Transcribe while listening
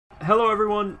Hello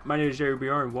everyone, my name is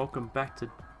Yeagerbr and welcome back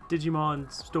to Digimon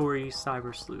Story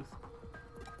Cyber Sleuth.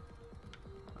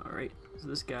 Alright, so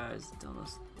this guy's telling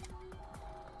us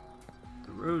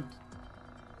the road.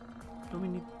 Don't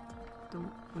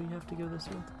we have to go this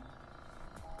way?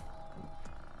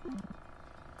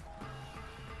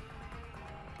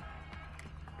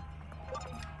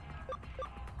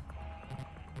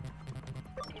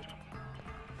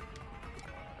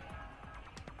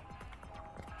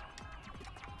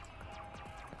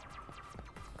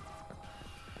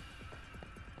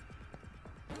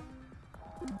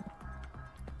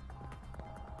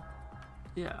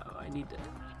 Yeah, I need to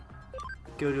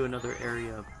go to another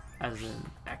area as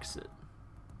an exit.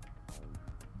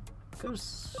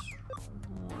 Because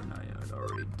I had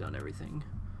already done everything.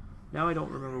 Now I don't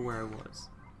remember where I was.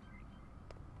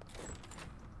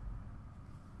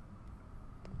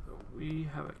 But we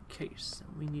have a case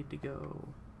and we need to go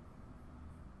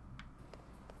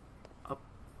up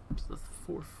to the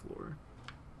 4th floor.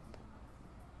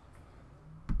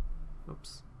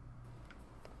 Oops.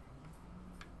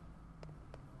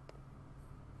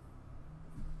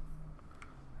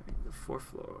 The 4th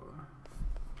floor.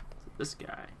 This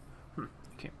guy. You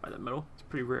can't buy that metal. It's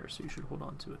pretty rare, so you should hold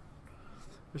on to it.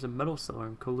 There's a metal seller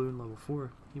in Kowloon level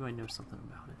 4. You might know something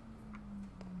about it.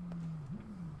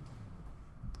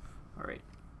 Alright.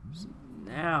 So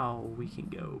now we can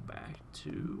go back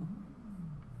to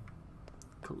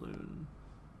Kowloon.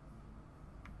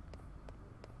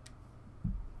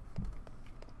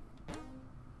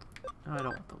 No, I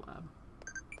don't want the lab.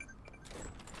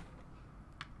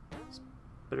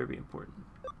 Better be important.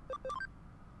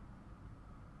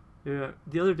 Yeah,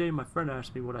 the other day my friend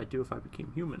asked me what I'd do if I became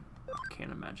human. I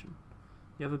can't imagine.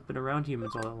 You haven't been around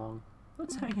humans all that long.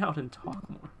 Let's hang out and talk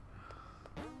more.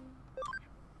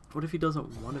 What if he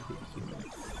doesn't want to be a human?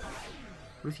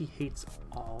 What if he hates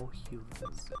all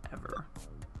humans ever?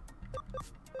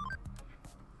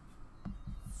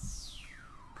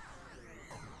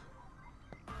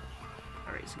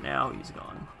 Alright, so now he's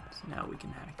gone. So now we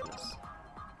can hack this.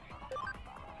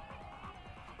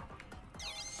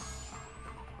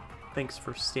 Thanks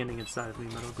for standing inside of me,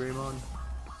 Metal Greymon.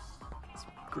 It's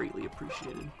greatly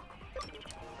appreciated.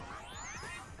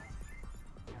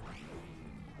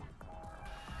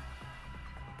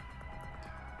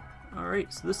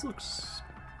 Alright, so this looks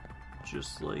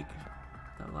just like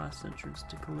that last entrance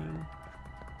to Kowloon.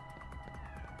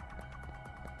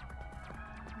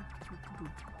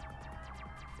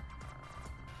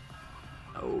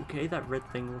 Okay, that red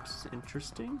thing looks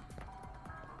interesting.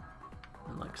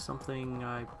 And like something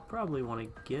I probably want to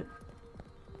get.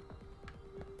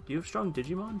 Do you have strong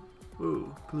Digimon?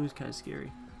 Ooh, Kowloon's kind of scary.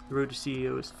 The road to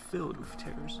CEO is filled with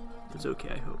terrors. It's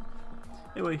okay, I hope.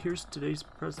 Anyway, here's today's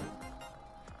present.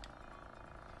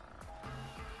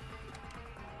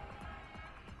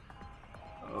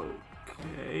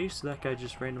 Okay, so that guy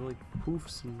just randomly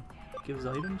poofs and gives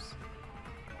items.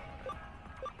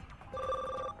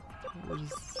 What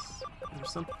is...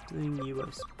 There's something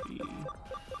USB.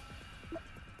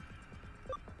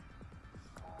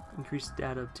 Increased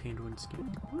data obtained when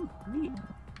scanning. Ooh, neat.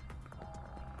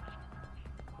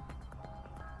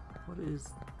 What is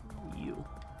you?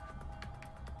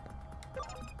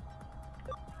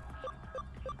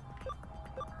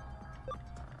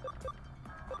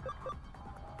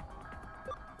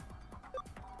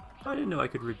 I didn't know I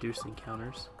could reduce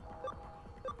encounters.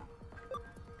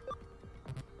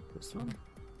 This one?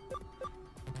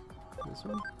 This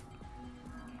one?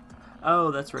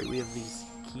 Oh, that's right, we have these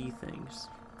key things.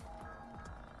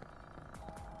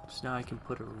 So now I can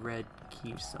put a red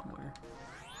key somewhere.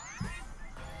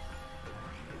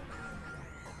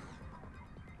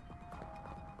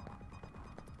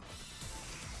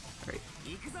 Right.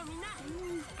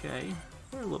 Okay,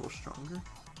 they're a little stronger.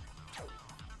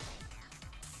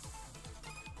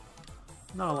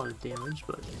 Not a lot of damage,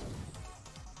 but...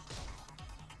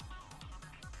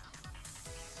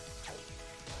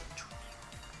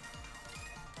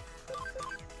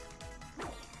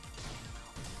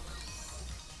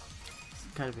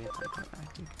 kind of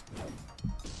anticlimactic.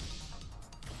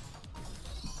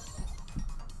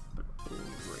 But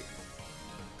alright.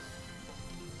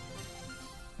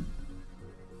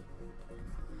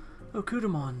 Oh,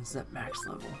 Kudamon's at max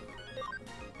level.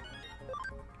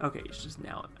 Okay, he's just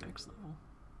now at max level.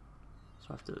 So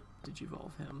I have to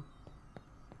digivolve him.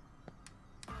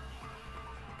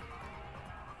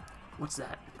 What's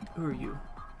that? Who are you?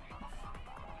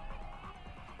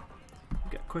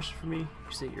 Got a question for me?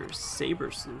 You say you're a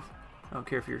saber sleuth. I don't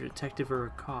care if you're a detective or a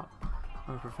cop.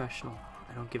 I'm a professional.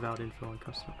 I don't give out info on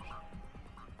customers.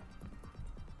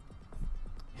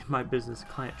 In my business,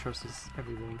 client trust is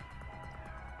everything.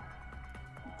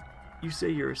 You say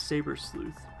you're a saber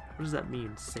sleuth. What does that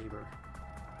mean, saber?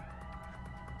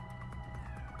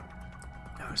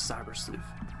 Oh, cyber sleuth.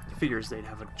 Figures they'd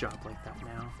have a job like that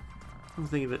now. Come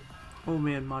think of it, old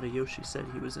man Matayoshi said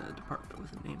he was in a department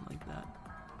with a name like that.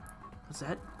 What's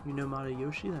that? You know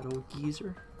Matayoshi, that old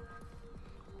geezer?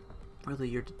 Really,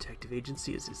 your detective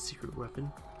agency is his secret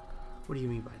weapon? What do you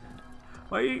mean by that?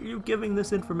 Why are you giving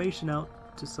this information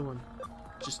out to someone?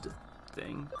 Just a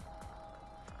thing.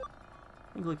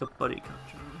 Think like a buddy cop,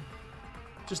 John.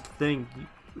 Just a thing.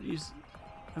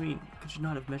 I mean, could you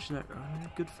not have mentioned that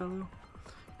earlier, good fellow?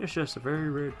 It's just a very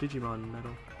rare Digimon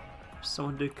medal.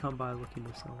 Someone did come by looking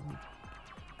to sell me.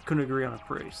 Couldn't agree on a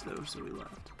price though, so we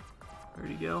left. Where'd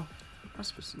he go? I'm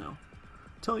supposed to know.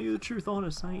 Telling you the truth,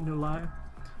 honest, I ain't no liar.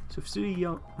 So if you see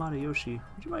Matayoshi,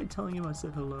 would you mind telling him I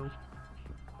said hello?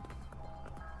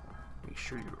 Make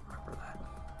sure you remember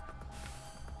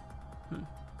that.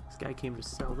 This guy came to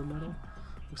sell the medal?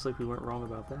 Looks like we weren't wrong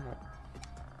about that.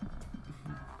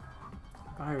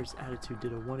 Buyer's attitude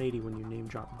did a 180 when you name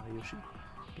dropped Matayoshi.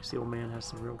 Guess the old man has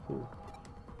some real pull.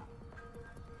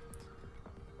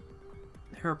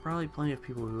 There are probably plenty of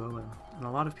people who owe him, and a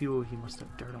lot of people he must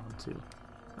have dirt on too.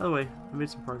 By the way, I made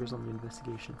some progress on the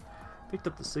investigation. Picked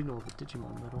up the signal of a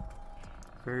Digimon medal.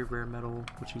 A very rare medal,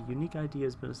 which a unique ID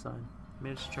has been assigned.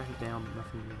 Managed to track it down, but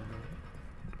nothing new on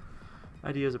it.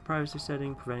 ID is a privacy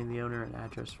setting, preventing the owner and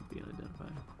address from being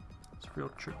identified. It's a real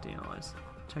trick to analyze.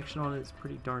 Protection on it is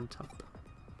pretty darn tough though.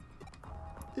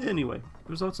 Anyway,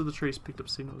 the results of the trace picked up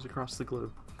signals across the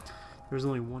globe. There was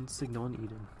only one signal in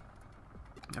Eden.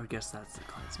 I would guess that's the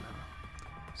client's medal.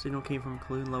 Signal came from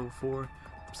Cologne level 4,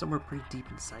 somewhere pretty deep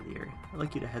inside the area. I'd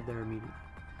like you to head there immediately.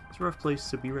 It's a rough place,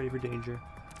 so be ready for danger.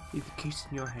 Leave the case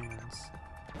in your hands.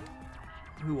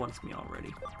 Who wants me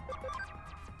already?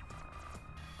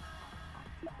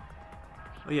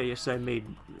 Oh yeah, yesterday I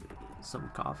made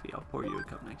some coffee. I'll pour you a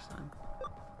cup next time.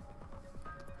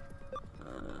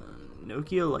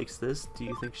 Nokia likes this. Do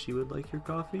you think she would like your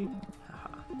coffee?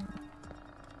 Haha.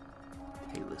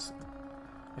 Hey, listen.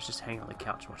 I was just hanging on the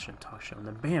couch watching a talk show, and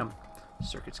then BAM!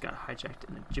 Circuits got hijacked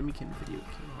and a Jimmykin video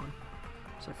came on.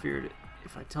 So I figured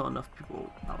if I tell enough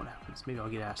people about what happens, maybe I'll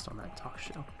get asked on that talk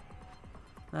show.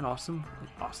 Isn't that awesome? Like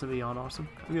awesome beyond awesome?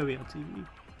 I'm gonna be on TV. I'm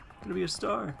gonna be a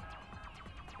star.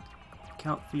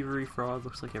 Account thievery, fraud.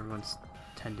 Looks like everyone's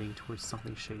tending towards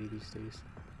something shady these days.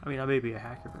 I mean, I may be a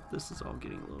hacker, but this is all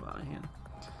getting a little out of hand.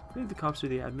 I think the cops or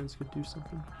the admins could do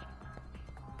something.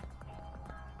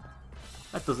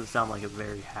 That doesn't sound like a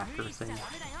very hacker thing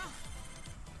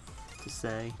to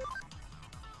say.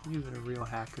 I'm even a real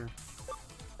hacker.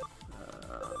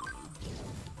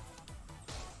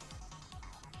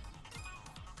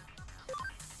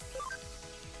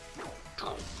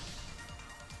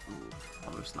 Ooh,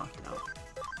 almost knocked out.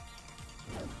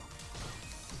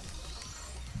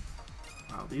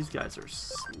 Wow, these guys are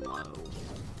slow.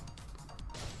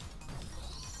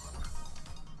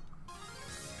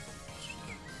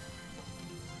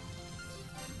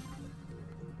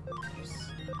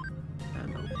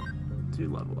 And nope. 2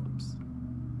 level ups.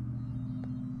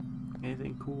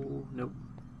 Anything cool? Nope.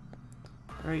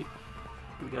 Alright,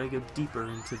 we gotta go deeper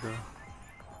into the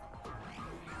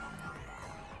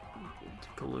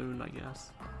Cologne, I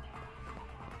guess.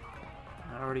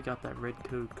 I already got that red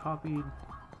code copied.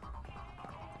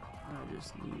 I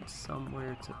just need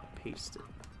somewhere to paste it.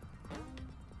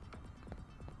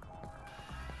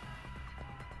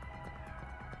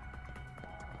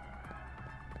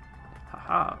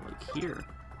 Haha, like here.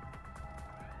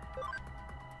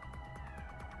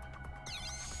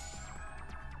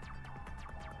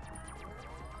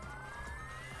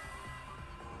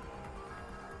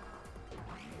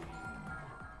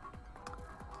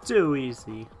 Too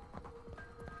easy.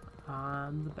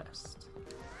 I'm the best.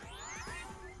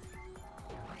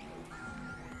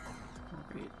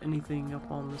 Alright, anything up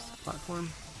on this platform?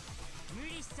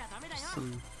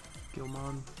 Some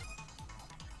Gilmon.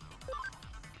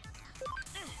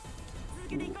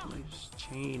 Ooh, nice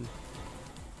chain.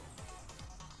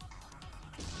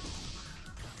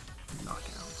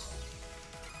 Knockout.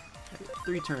 Okay,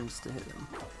 3 turns to hit him.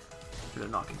 Or to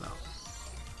knock him out.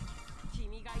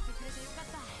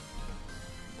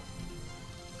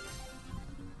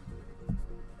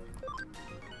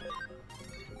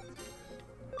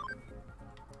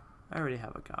 I already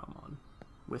have a Gaomon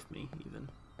with me, even.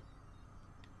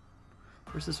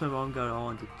 Ever since my mom got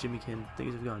all into Jimmykin,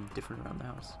 things have gone different around the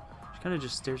house. She kind of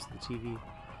just stares at the TV.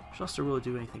 She lost her will to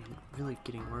do anything, really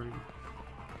getting worried.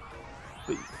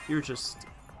 But you're just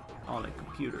on a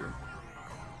computer,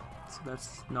 so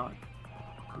that's not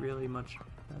really much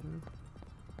better.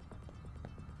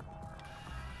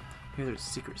 Here there's a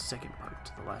secret second part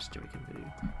to the last Joy-Con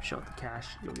video. Show out the cash,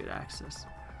 you'll get access.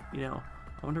 You know,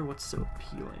 I wonder what's so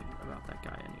appealing about that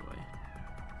guy anyway.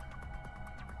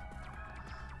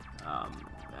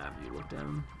 Have you looked at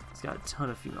him? He's got a ton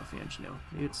of female fans, you know.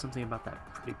 Maybe it's something about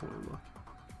that pretty boy look.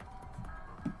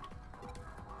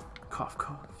 Cough,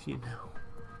 cough, you know.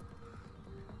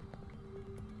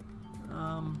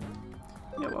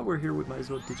 Yeah, while we're here, we might as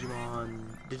well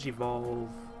Digivolve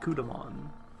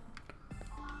Kudamon.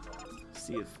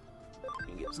 See if we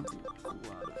can get something cool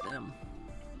out of them.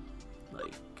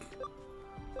 Like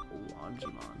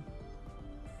Wangimon.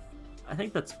 I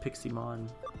think that's Piximon.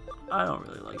 I don't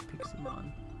really like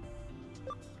Piximon.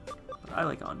 But I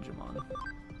like Angemon.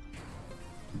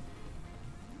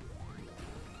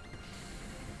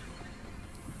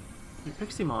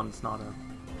 Piximon's not a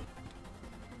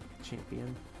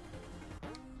champion.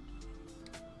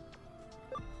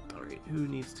 Alright, who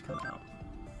needs to come out?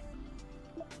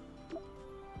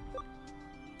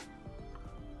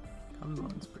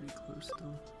 Kabumon's pretty close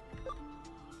still.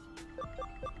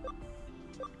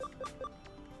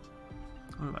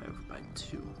 What am I over by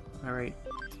 2? Alright,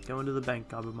 go into the bank,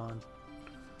 Gabumon.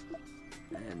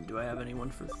 And do I have anyone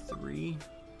for 3?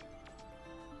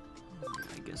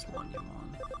 I guess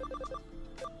Wanyamon.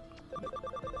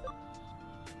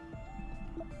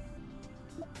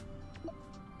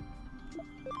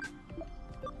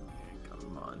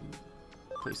 Gabumon.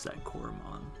 Place that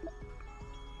Koromon.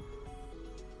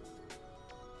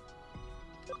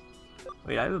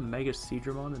 Wait, I have a Mega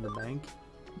Seedramon in the bank?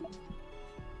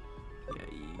 Yeah,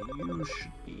 you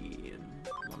should be in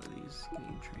one of these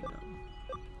getting trained up.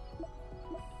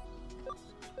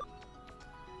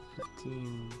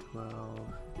 15, 12,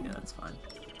 yeah, that's fine.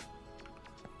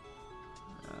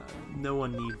 No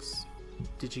one needs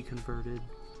Digi-converted,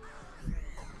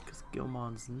 because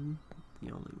Gilmon's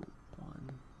the only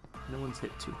one. No one's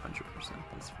hit 200%,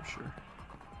 that's for sure.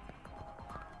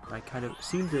 I kind of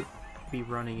seem to be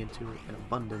running into an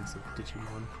abundance of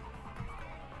Digimon.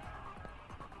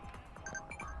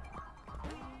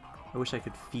 I wish I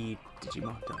could feed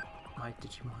Digimon to my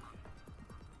Digimon.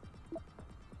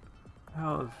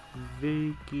 How if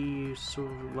Vicky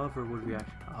Lover would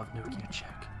react? I'll have Nokia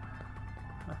check.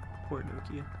 Poor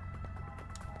Nokia.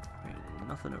 Right,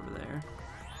 nothing over there.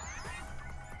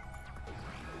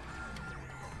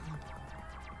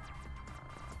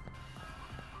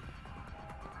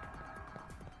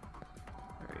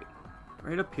 Alright.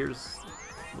 Right up here's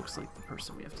looks like the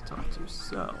person we have to talk to,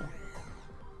 so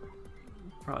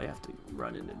probably have to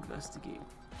run and investigate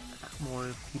more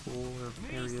people or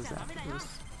areas after this.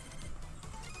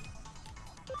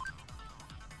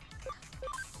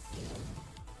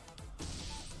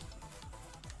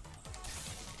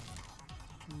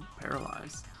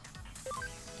 Paralyzed.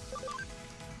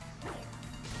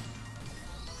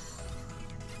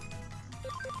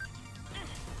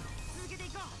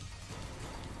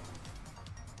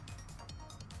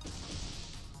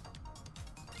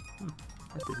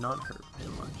 That did not hurt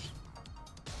him much.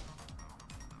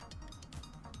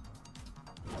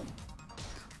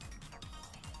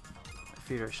 I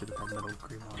feared I should have had Metal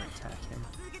Greymon attack him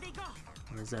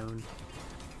on his own.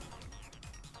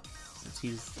 Since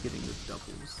he's getting the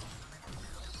doubles.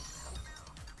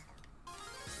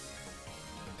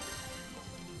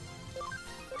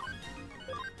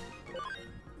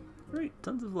 Great,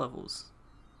 tons of levels.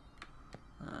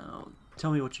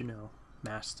 Tell me what you know,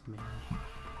 masked man.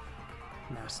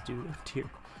 Masked dude up here.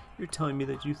 You're telling me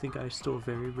that you think I stole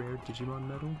very rare Digimon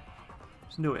metal?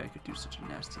 There's no way I could do such a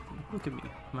nasty thing. Look at me,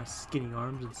 my skinny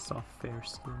arms and soft fair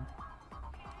skin.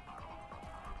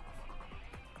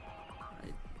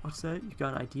 Right. What's that? You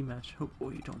got an ID match? Oh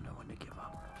boy, you don't know when to give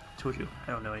up. I told you,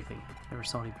 I don't know anything. Never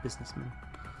saw any businessmen.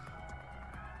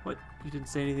 What? You didn't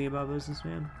say anything about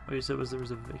businessman? All you said was there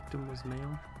was a victim was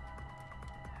male?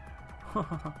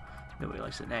 Nobody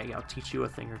likes to nag. I'll teach you a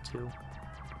thing or two.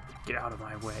 Get out of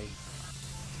my way.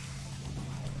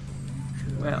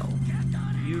 Well,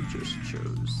 you just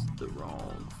chose the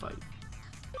wrong fight.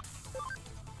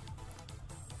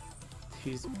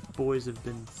 These boys have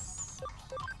been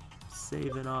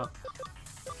saving up.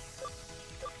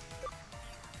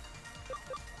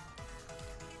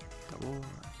 Double.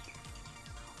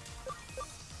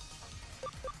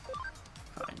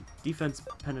 Fine. Defense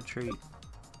penetrate.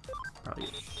 Probably.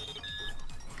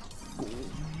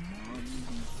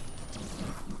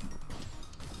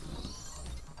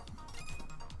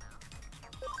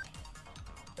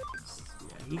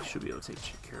 He should be able to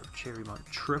take care of Cherrymon.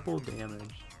 Triple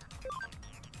damage.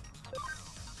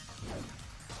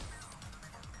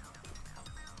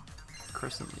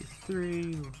 Crescent Leaf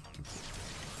 3.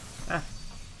 Ah!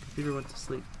 Computer went to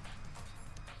sleep.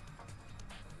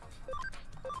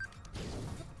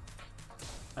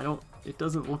 It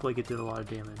doesn't look like it did a lot of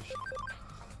damage.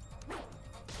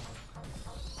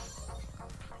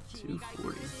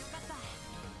 240.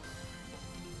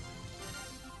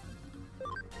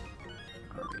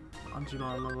 Alright,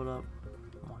 Anjumon leveled up.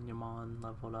 Monyamon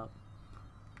leveled up.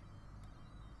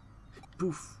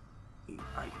 Poof!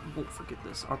 I won't forget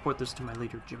this. I'll report this to my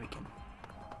leader, Jimmykin.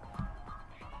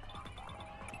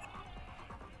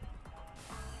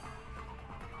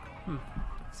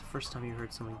 It's the first time you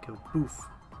heard someone go boof.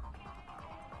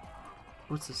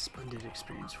 What's a splendid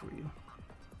experience for you?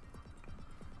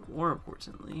 More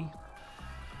importantly...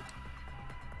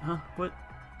 Huh? What?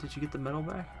 Did you get the medal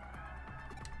back?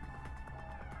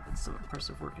 That's some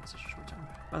impressive work in such a short time.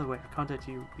 By the way, I contacted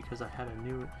you because I had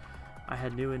new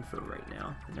info right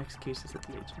now. The next case is at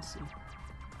the agency.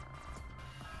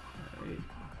 Alright.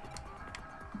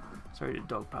 Sorry to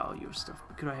dogpile your stuff,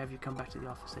 but could I have you come back to the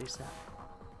office ASAP?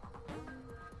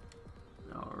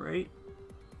 Alright.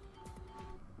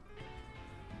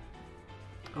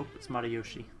 Oh, it's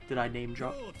Matayoshi. Did I name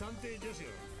drop?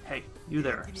 Hey, you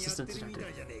there, assistant detective.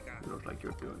 You look like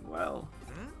you're doing well.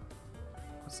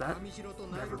 What's that?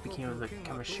 Whatever became of the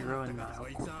Kamishiro and Nile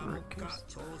corporate case?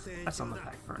 That's on the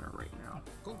back burner right now.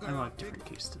 I'm on a different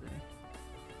case today.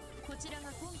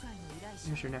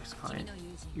 Here's your next client,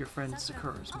 your friend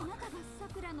Sakura's mother.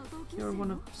 You're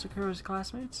one of Sakura's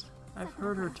classmates? I've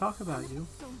heard her talk about you.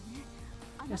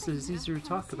 Yes, it is easier to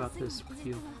talk about this with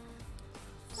you.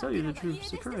 To tell you the truth,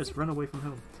 Sakura has run away from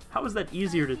home. How is that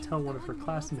easier to tell one of her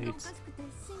classmates?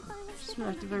 She's been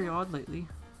acting very odd lately.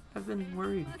 I've been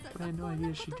worried, but I had no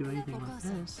idea she'd do anything like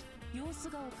this. You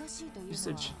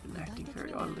said she'd been acting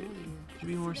very odd lately. Could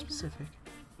you be more specific?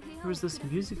 There was this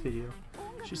music video.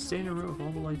 She'd stay in a room with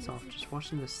all the lights off, just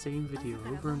watching the same video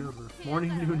over and over,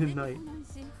 morning, noon, and night.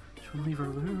 She wouldn't leave her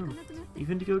room,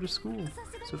 even to go to school.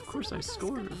 So of course I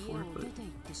scolded her for it, but...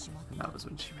 And that was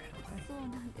when she ran away.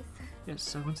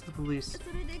 Yes, I went to the police.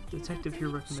 The detective here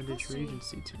recommended your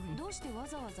agency to me.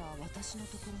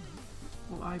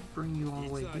 Will I bring you all the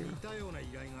way here?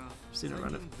 I've seen a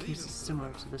run of cases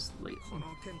similar to this lately.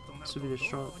 This would be the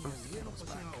Charlotte birth panel's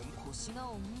back.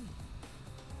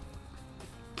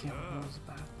 Camera's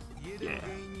back. Yeah.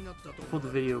 Pulled the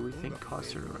video we think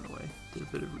caused her to run away. Did a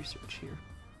bit of research here.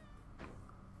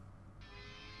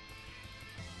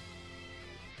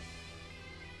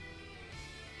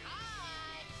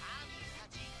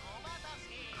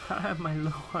 Hi, my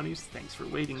little honeys. Thanks for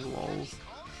waiting, lols.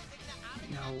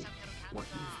 Now, what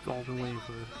you've all been waiting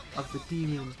for. Of the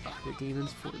demons, by the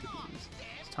demons, for the demons.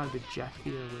 It's time to jack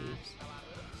the airwaves.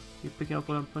 You picking up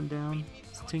what I'm putting down?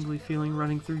 It's a tingly feeling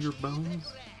running through your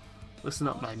bones? Listen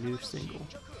up, my new single.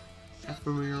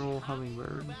 Ephemeral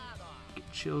Hummingbird.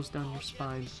 Get chills down your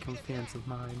spine, become fans of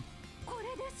mine.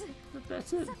 But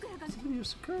that's it. It's the video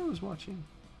Sakura was watching.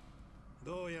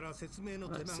 That saves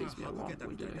me a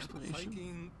long-winded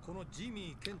explanation.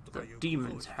 The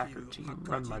Demons hacker team,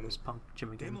 run by this punk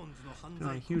Jimmykin, been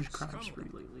on a huge crime spree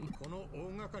lately.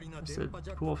 I said,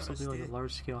 to pull off something like a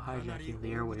large-scale hijacking of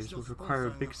the airwaves would require a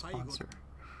big sponsor.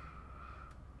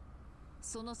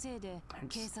 Hence,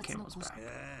 Camel's back.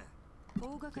 Yeah.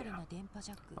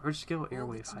 Large-scale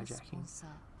airwave hijacking.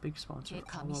 Big sponsor.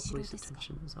 All well-placed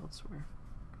attention is elsewhere.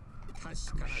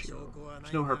 There's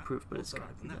no hard proof, but it's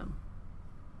gotta be them.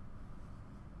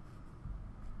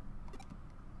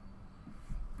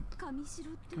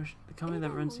 The company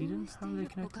that runs Eden? How do they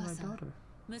connect to my daughter?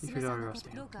 If your daughter else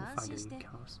me, you'll find her in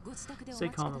house. Stay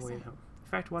calm and wait home. In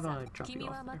fact, why don't I drop you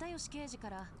off there?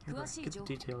 Yeagerbr, get the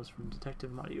details from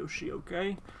Detective Matayoshi,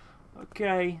 okay?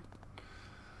 Okay.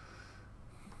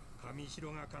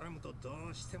 Kamishiro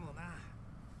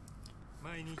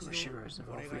is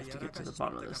involved. We have to get to the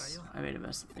bottom of this. I made a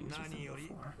mess of things with him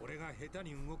before. There,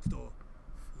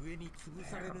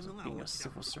 I was being a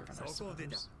civil servant, I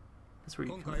suppose. That's where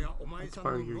you come in. That's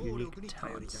part of your unique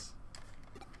talents.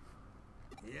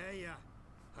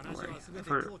 Don't worry, I've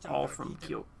heard it all from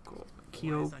Kyo.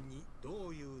 She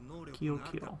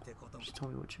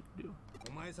told me what you can do.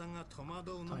 By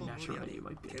naturally, you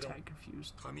might be a tad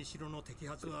confused.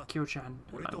 But Kyo-chan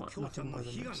and I want nothing more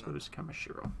than to expose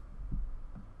Kamishiro.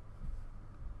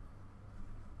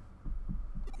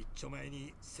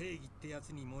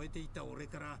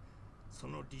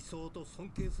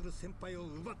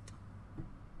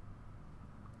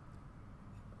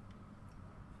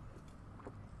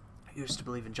 I used to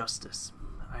believe in justice.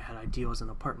 I had ideals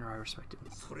and a partner I respected.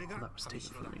 All that was taken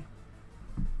from me.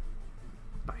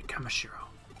 By Kamishiro.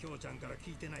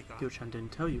 Kyo-chan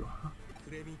didn't tell you, huh?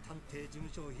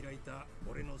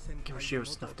 Kamishiro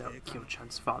snuffed out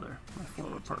Kyo-chan's father, my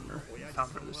former partner, and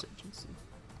founder of this agency.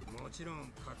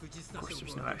 Of course,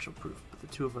 there's no actual proof, but the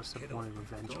two of us have wanted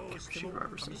revenge on Kamishiro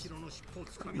ever since.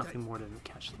 Nothing more than to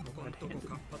catch them red-handed.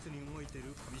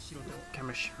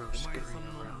 Kamishiro scurrying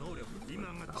around.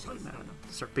 Oh man,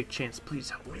 this is our big chance. Please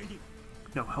help me.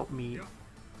 No, help me.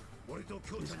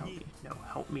 Please help me. No,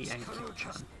 help me and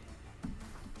Kyo-chan.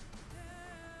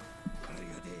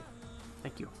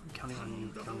 Thank you. I'm counting on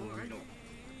you, young woman.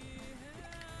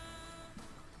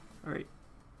 Alright.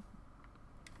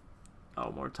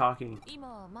 Oh, more talking. I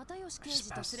just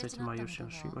passed it to Mayoshi on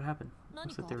the street. What happened?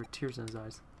 Looks like there were tears in his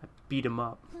eyes. I beat him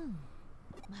up.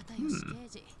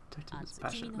 Detective is a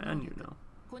passionate man, you know.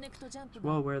 He's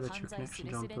well aware that your connection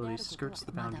to abilities skirts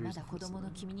the boundaries of what's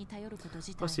allowed.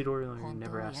 Plus, he'd ordinarily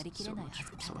never asked so much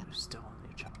from someone who's still on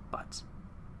the job. But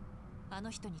from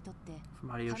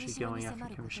Hideyoshi going after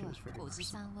Kamishiro was very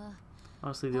merciful.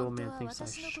 Honestly, the old man thinks I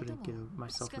shouldn't get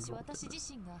myself involved in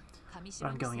this. But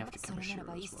I'm going after Kamishiro as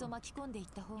well. He's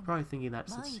probably thinking that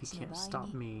since he can't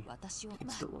stop me, he can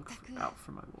still look out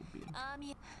for my well-being.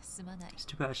 He's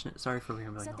too passionate. Sorry for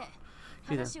rambling on.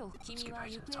 Okay then, let's get back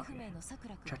to the talking.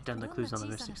 Track down the clues on the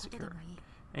missing Sakura.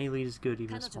 Any lead is good,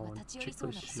 even a small one. Check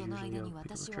places you usually go,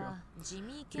 pick up a trail. If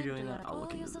you're doing that, I'll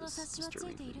look into this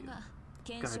disturbing video.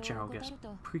 Got a general guess.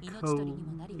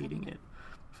 Pre-co-leading it.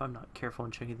 If I'm not careful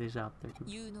in checking these out, there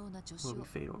will be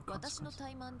fatal consequences.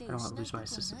 I don't want to lose my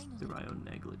assistance through my own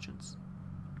negligence.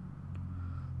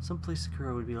 Someplace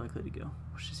Sakura would be likely to go.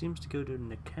 Well, she seems to go to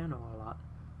Nakano a lot.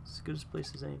 It's as good a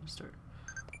place as any to start.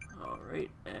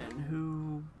 Alright, and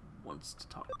who wants to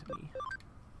talk to me?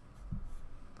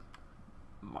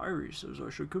 Myri says I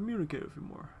should communicate with you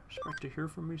more. Expect to hear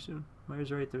from me soon.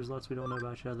 Myri's right, there's lots we don't know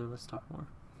about each other. Let's talk more.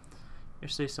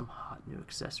 Yesterday some hot new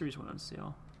accessories went on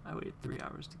sale. I waited 3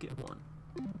 hours to get one.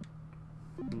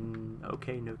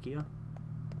 Okay, Nokia.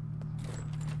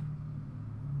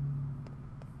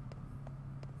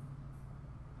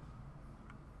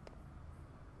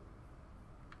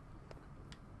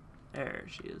 There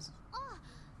she is.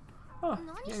 Oh,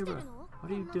 Yeagerbr.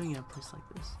 What are you doing in a place like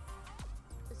this?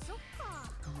 Oh,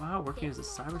 wow, working as a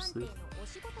cyber sleuth.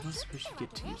 I don't suppose you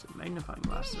get to use a magnifying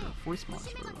glass or a voice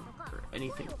modulator or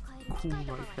anything cool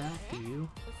like that, do you?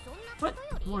 What?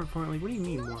 More importantly, what do you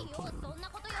mean more importantly?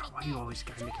 God, why do you always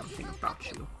gotta make everything about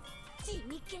you?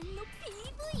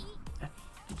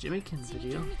 A Jimmykin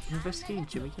video? You're investigating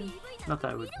Jimmykin? Not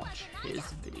that I would watch his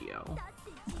video.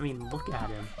 I mean, look at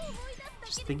him.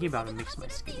 Just thinking about it makes my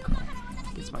skin crawl.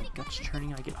 Gets my guts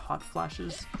churning, I get hot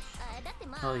flashes.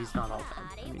 Well, he's not all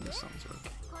bad. I mean, the songs are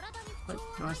okay. But,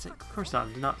 no, I said, of course not.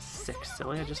 I'm not sick,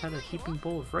 silly. I just had a heaping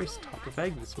bowl of rice topped with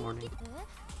egg this morning.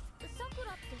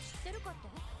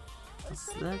 What's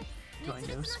that? Do I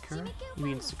know Sakura? You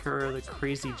mean Sakura, the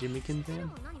crazy Jimmykin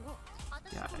fan?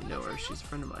 Yeah, I know her. She's a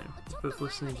friend of mine. We both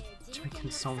listening to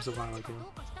Jimmykin songs a while ago.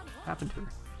 What happened to her?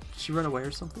 Did she run away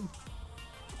or something?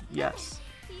 Yes.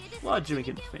 A lot of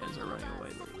Jimmykin fans are running away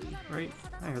lately, right?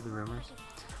 I heard the rumors.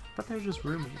 But they're just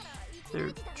rumors. If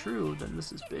they're true, then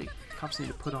this is big. Cops need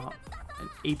to put on an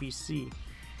ABC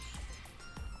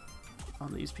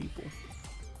on these people.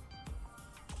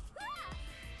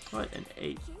 What? An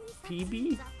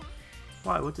APB?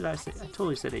 Why? What did I say? I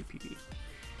totally said APB.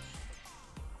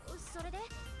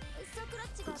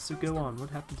 So go on. What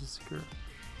happened to Sakura?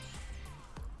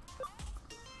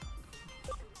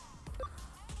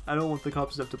 I don't want the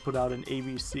cops to have to put out an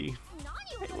ABC. Hey,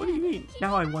 what do you mean?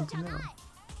 Now I want to know.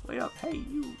 Wait up. Hey,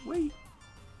 you, wait.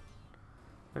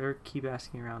 Better keep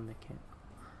asking around, they can't.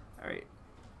 Alright.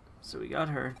 So we got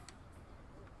her.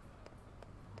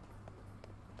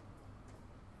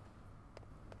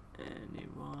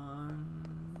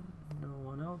 Anyone? No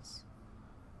one else?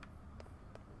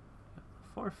 Got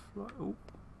the 4th floor.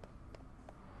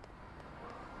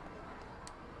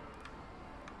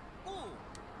 Oh.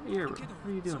 Here, what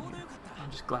are you doing here? I'm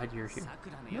just glad you're here.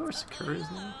 You know where Sakura is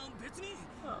now?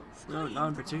 No, not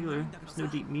in particular. There's no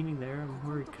deep meaning there. I'm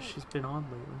worried because she's been on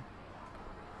lately.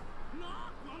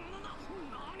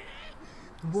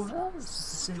 What?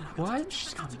 Say what?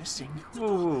 She's gone missing.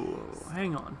 Whoa,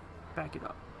 hang on. Back it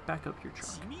up. Back up your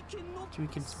trunk.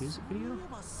 Jimmykin's music video?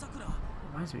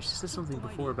 Reminds me, she said something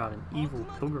before about an evil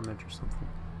pilgrimage or something.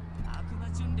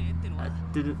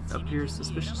 Did it appear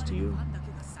suspicious to you?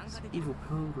 This evil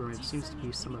pilgrimage seems to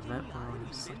be some event where only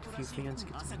a select few fans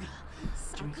get to meet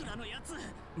Jimmykin.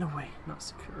 No way, not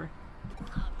Sakura.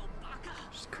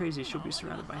 She's crazy, she'll be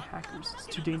surrounded by hackers. It's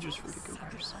too dangerous for her to go by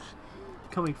herself.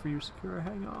 Coming for you, Sakura,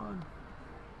 hang on.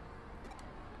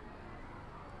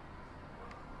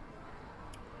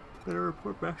 Better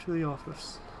report back to the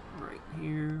office. Right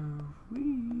here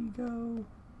we go.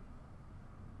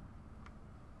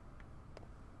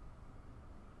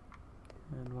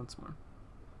 And once more.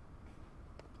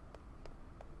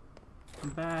 I'm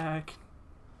back.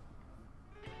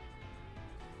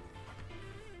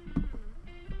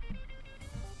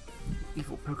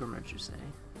 Evil pilgrimage, you say?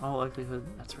 All likelihood,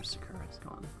 that's where Sakura has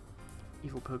gone.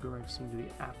 Evil pilgrimage seem to be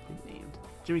aptly named.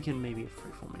 Jimmykin may be a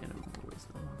frightful man in more ways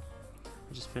than one.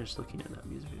 I just finished looking at that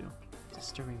music video.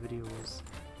 Disturbing video was...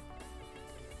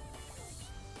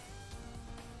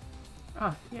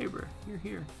 Ah, Yeagerbr, you're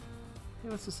here. Hey,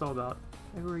 what's this all about?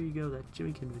 Everywhere you go, that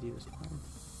Jimmykin video is playing.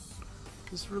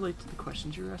 Does this relate to the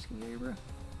questions you were asking, Yeagerbr?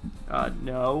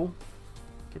 No.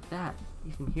 Look at that.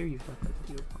 Even here you've got that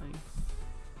video playing.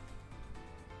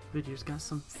 The video's got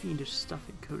some fiendish stuff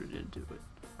encoded into it.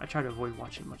 I try to avoid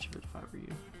watching much of it if I were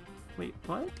you. Wait,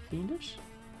 what? Fiendish?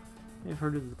 I've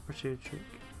heard of the particular trick.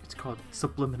 It's called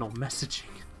subliminal messaging.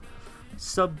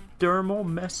 Subdermal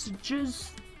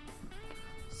messages?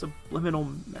 Subliminal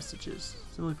messages.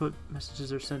 Simply put,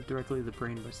 messages are sent directly to the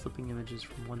brain by slipping images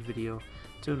from one video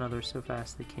to another so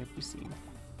fast they can't be seen.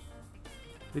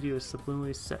 The video is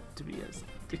subliminally set to be as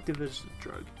addictive as a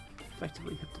drug.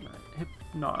 Effectively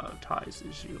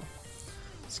hypnotizes you.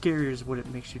 Scarier is what it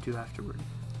makes you do afterward.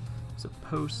 It's a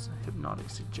post-hypnotic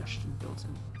suggestion built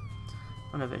in.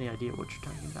 I don't have any idea what you're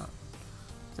talking about.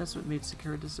 That's what made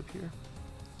Sakura disappear?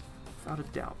 Without a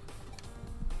doubt.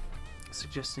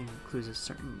 Suggesting includes a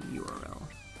certain URL.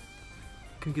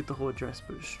 Couldn't get the whole address,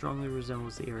 but it strongly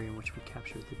resembles the area in which we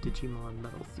captured the Digimon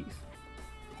Metal Thief.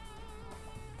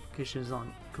 Location is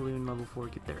on Kaloon level 4,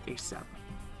 get there ASAP.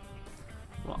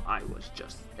 Well, I was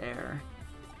just there.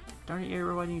 Darn it,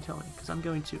 Yeagerbr, why didn't you tell me? Because I'm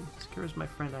going to. Sakura's my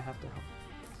friend, I have to help.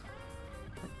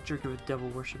 That jerk of a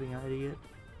devil-worshipping idiot.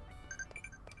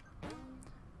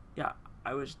 Yeah,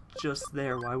 I was just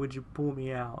there. Why would you pull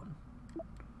me out?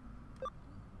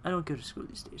 I don't go to school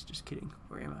these days, just kidding.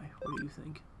 Where am I? What do you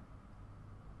think?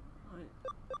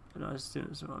 I'm not a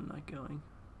student, so I'm not going.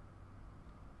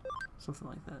 Something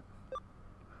like that.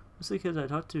 Most of the kids I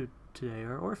talked to today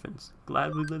are orphans.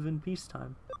 Glad we live in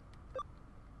peacetime.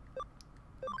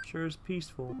 Sure is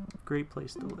peaceful. Great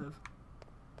place to live.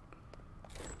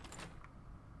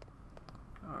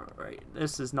 Alright,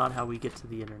 this is not how we get to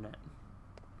the internet.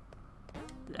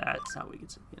 That's how we get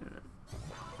to the internet.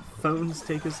 Phones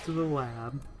take us to the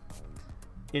lab.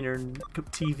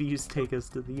 TVs take us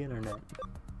to the internet.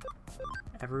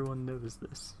 Everyone knows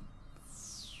this.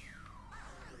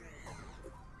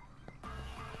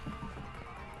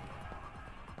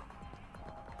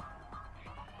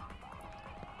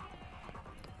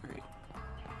 Alright.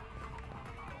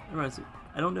 Reminds me,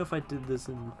 I don't know if I did this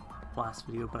in the last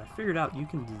video, but I figured out you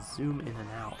can zoom in and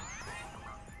out.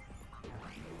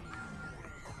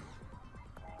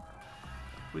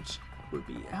 Which would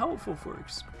be helpful for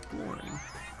exploring.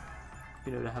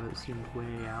 You know, to have it zoomed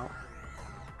way out.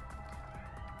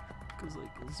 Because,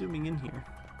 like, zooming in here,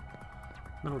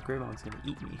 Metal Greymon's gonna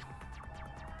eat me.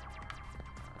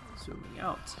 Zooming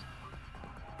out,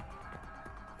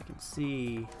 I can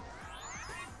see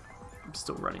I'm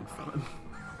still running from him.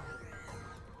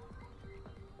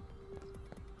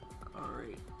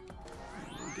 Alright,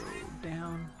 we'll go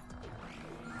down.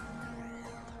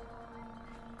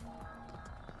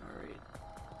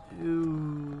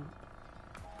 Who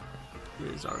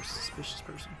is our suspicious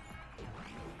person?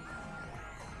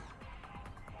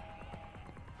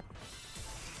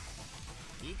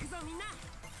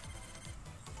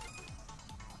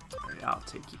 Alright, I'll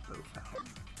take you both out.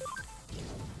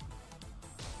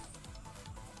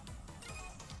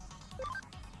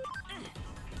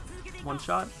 One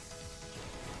shot?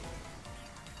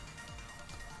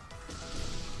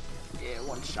 Yeah,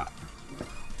 one shot.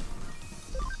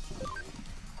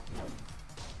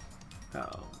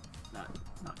 Oh,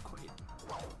 not quite.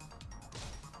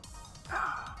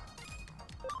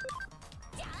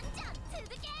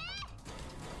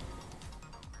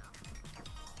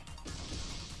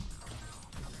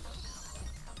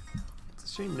 It's a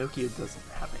shame Nokia doesn't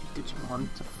have a Digimon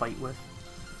to fight with.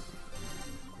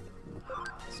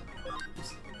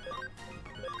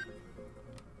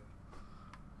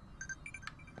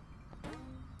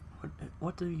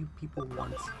 What do you people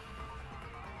want?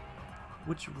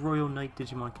 Which Royal Knight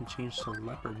Digimon can change to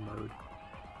Leopard mode?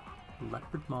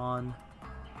 Leopardmon.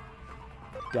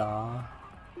 Duh.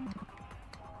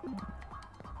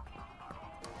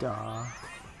 Duh.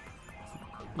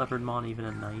 Leopardmon even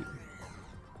a knight?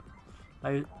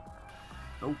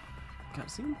 Oh,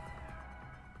 cutscene?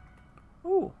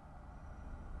 Oh!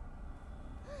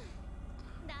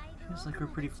 Feels like we're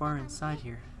pretty far inside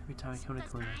here. Every time I come to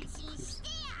Kaloon, I get the creeps.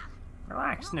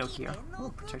 Relax, Nokia. We'll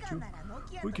protect you.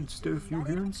 We can stay with you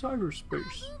here in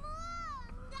cyberspace.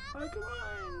 Come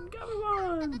on, go!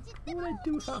 Gabumon! What would I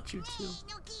do without you two?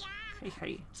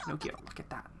 Hey, Nokia, look at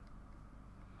that.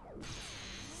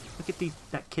 Look at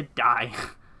that kid die.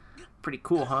 Pretty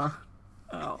cool, huh?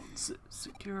 Oh,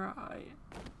 Sakurai.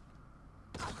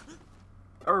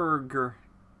 Erg.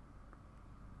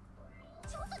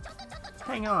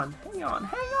 Hang on.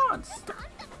 Stop.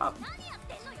 What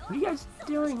are you guys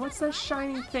doing? What's that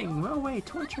shiny thing? No way,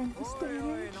 torturing this day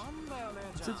and age.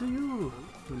 What's it to you?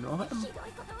 You know him?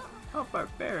 How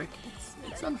barbaric.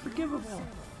 It's unforgivable.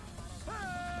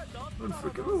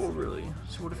 Unforgivable, really?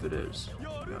 So what if it is? We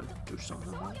gotta do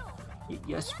something about it.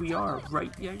 Yes, we are,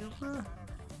 right, Yeagerbr?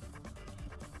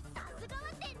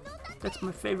 That's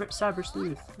my favorite cyber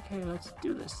sleuth. Okay, let's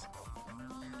do this.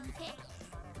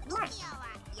 Right.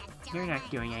 You're not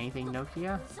doing anything,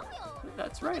 Nokia.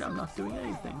 That's right, I'm not doing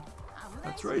anything.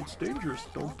 That's right, it's dangerous.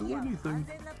 Don't do anything.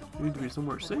 You need to be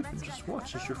somewhere safe and just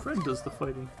watch as your friend does the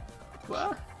fighting.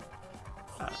 What?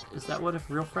 Is that what a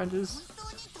real friend is?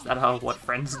 Is that what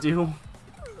friends do?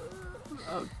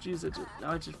 Oh, jeez,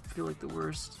 I just feel like the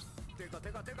worst.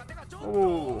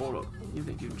 Oh, hold up. You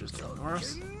think you can just ignore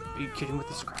us? Are you kidding with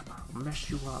the scrap? I'll mess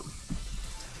you up.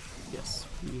 Yes,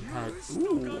 we had...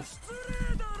 Ooh!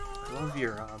 I love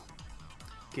your,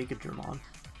 Yeagerbr.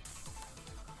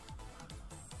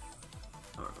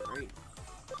 Alright.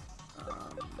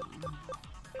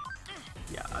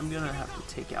 Yeah, I'm gonna have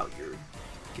to take out your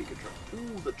Yeagerbr.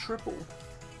 Ooh, the triple!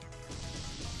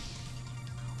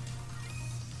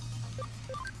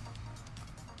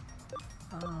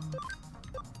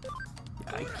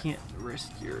 Yeah, I can't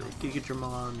risk your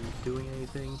Yeagerbr doing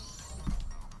anything.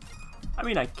 I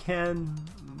mean, I can,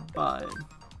 but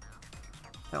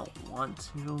I don't want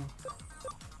to.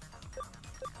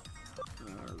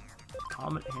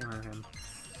 Comet hammer him.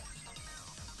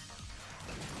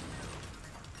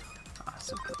 I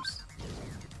suppose.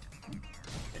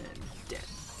 And dead.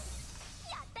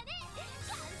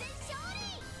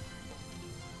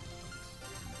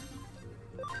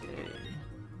 Okay.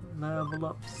 Level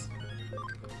ups.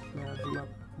 Level up.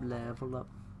 Level up.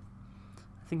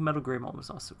 I think Metal Greymon was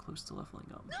also close to leveling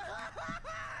up.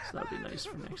 So that'd be nice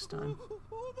for next time.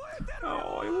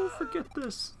 Oh, I won't forget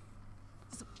this.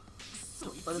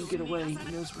 Don't let him get away.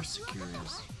 He knows where Secure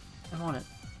is. I'm on it.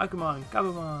 Agumon,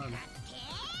 Gabumon.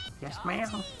 Yes,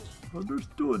 ma'am.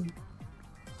 Understood.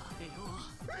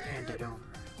 Hand it over.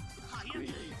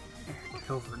 Hand it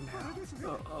over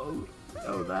now.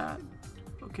 Oh, that.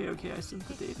 Okay, I sent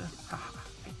the data. Ah,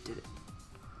 I did it.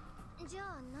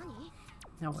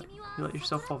 Now what? You let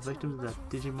yourself fall victim to that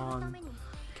Digimon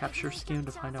capture scheme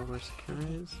to find out where Secure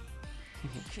is?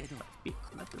 Beat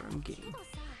them at their own game.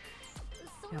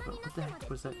 Yeah, but what the heck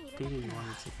was that data you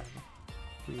wanted to have?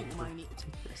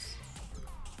 Take this.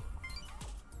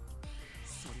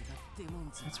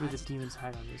 That's where the demons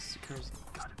hide on this. Secure's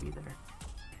gotta be there.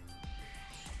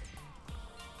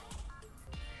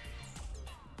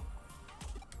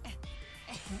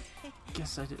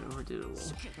 Guess I overdid it a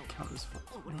little. Count as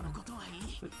fault.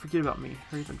 But forget about me.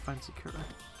 Hurry up and find Secure.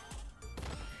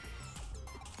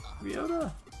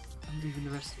 Ryota! I'm leaving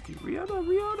the rest of you.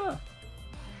 Ryota!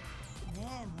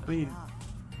 I mean,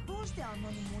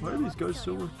 why are these guys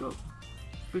so worked up?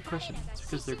 Good question. It's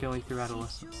because they're going through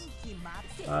adolescence.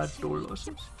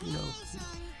 Adolescence? You know,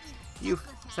 youth.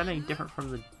 Is that any different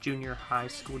from the junior high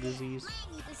school disease?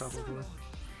 Probably.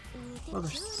 Well,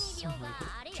 there's similar,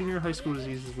 but junior high school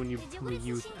disease is when you become a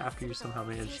youth after you somehow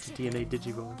manage to DNA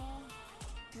Digimon.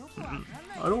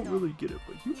 I don't really get it,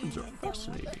 but humans are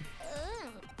fascinating.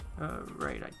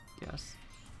 Right, I guess.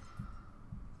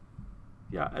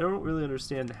 Yeah, I don't really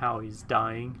understand how he's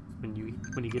dying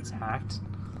when he gets hacked.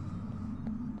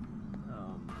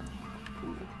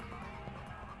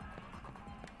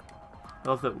 I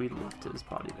love that we lifted his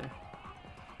body there.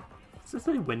 Does this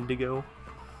say Wendigo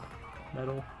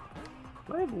metal?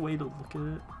 Do I have a way to look at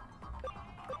it?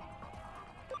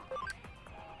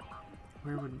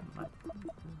 Where would my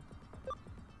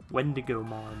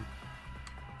Wendigomon?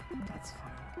 That's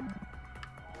fine.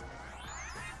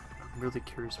 I'm really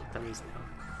curious what that is now.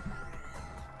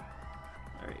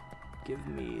 Alright, give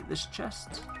me this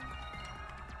chest.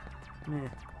 Meh.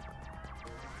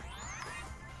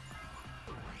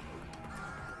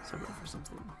 So go for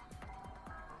something.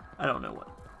 I don't know what.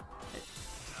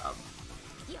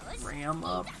 Ram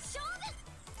up.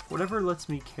 Whatever lets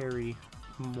me carry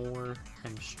more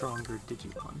and stronger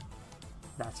Digimon.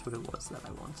 That's what it was that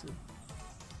I wanted.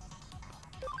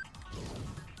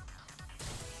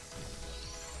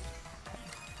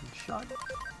 Shot.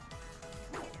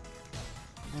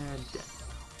 And dead.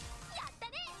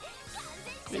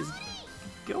 Is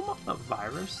Gilmon a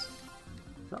virus?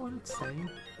 Is that what it's saying?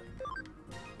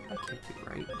 That can't be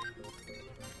right.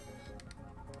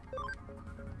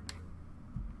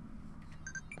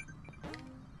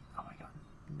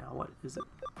 Now what is it?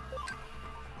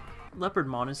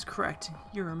 Leopardmon is correct.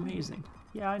 You're amazing.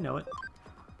 Yeah, I know it.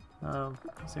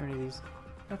 Is there any of these?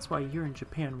 That's why you're in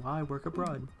Japan while I work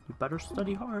abroad. You better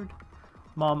study hard.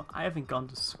 Mom, I haven't gone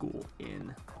to school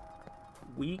in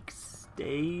weeks,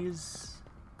 days,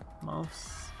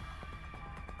 months.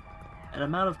 An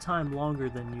amount of time longer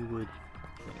than you would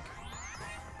think.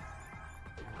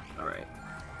 Alright.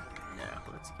 Now,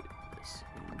 let's get this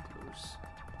in close.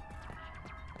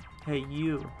 Hey,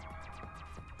 you.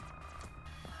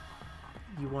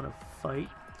 You want to fight?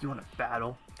 You want to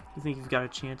battle? You think you've got a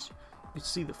chance? You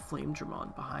see the Flame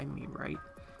Dramon behind me, right?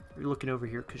 You're looking over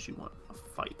here because you want a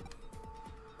fight.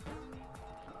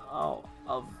 Oh,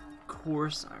 of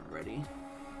course I'm ready.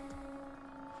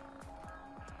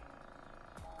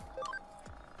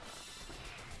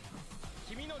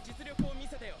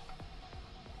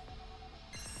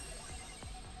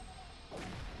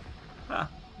 Ha!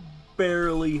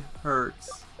 Barely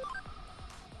hurts.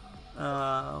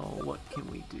 What can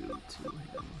we do to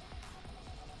him?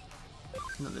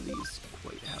 None of these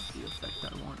quite have the effect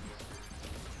I want.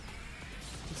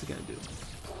 What's it gonna do?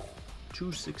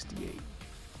 268.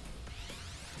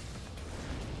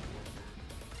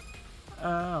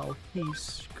 Ow, he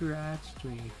scratched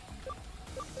me.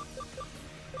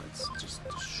 Let's just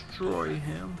destroy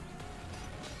him.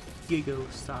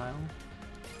 Gigo style.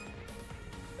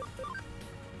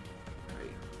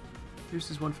 Alright. Here's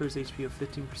his one for his HP of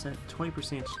 15%,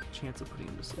 20% chance of putting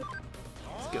him to sleep.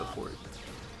 Let's go for it.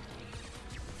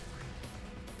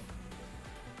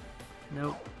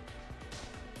 Nope.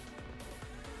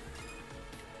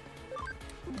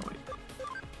 Oh wait.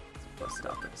 Let's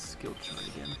stop that skill chart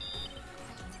again.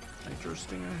 Nitro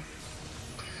Stinger.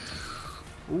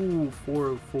 Ooh,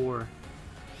 404.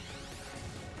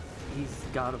 He's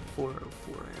got a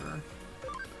 404 error.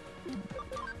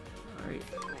 Alright.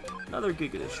 Another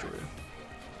Giga Destroyer.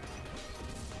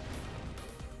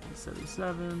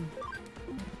 77.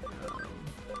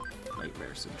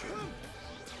 Nightmare Syndrome.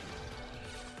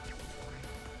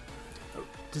 Oh,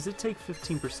 does it take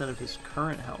 15% of his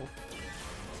current health?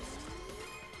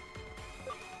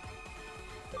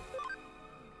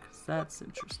 Because that's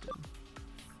interesting.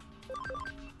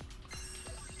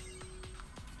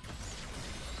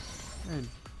 And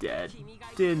dead.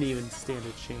 Didn't even stand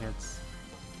a chance.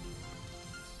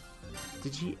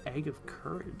 Digi Egg of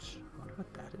Courage. I wonder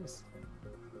what that is.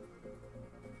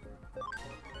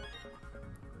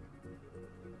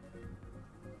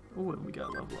 Oh, and we got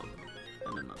a level up.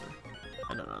 And another.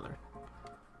 And another.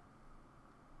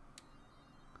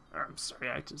 I'm sorry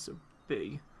I acted so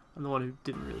big. I'm the one who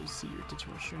didn't really see your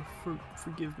Digimon strength.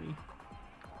 Forgive me.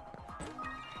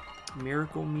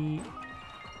 Miracle Meat.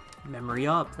 Memory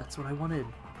up. That's what I wanted.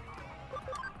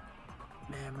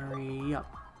 Memory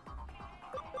up.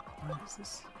 What is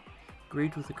this?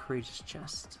 Engraved with a courageous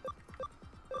chest.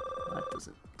 That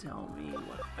doesn't tell me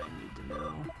what I need to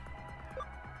know.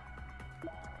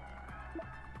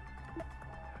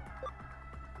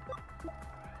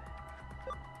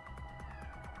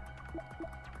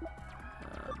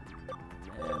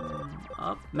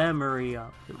 Up, memory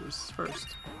up. It was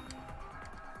first.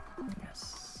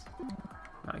 Yes.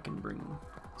 Now I can bring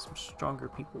some stronger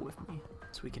people with me.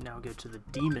 So we can now go to the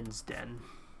Demon's Den.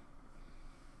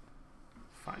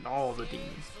 Find all the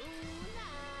demons.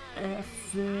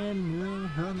 FN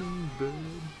hummingbird,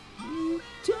 you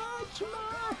touch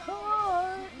my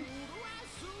heart.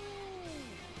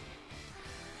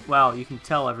 Wow, you can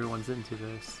tell everyone's into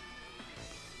this.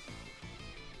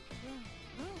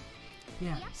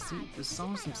 Yeah, see, the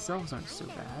songs themselves aren't so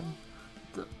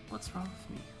bad. What's wrong with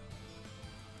me?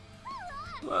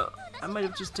 Well, I might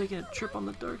have just taken a trip on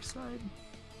the dark side.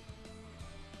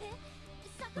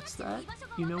 What's that?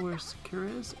 You know where Sakura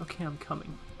is? Okay, I'm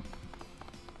coming.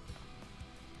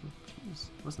 Jeez,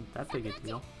 wasn't that big a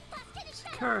deal.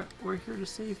 Sakura, we're here to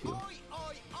save you.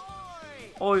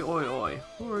 Oi, oi, oi.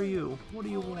 Who are you? What do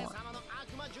you want?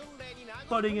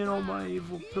 Butting in on my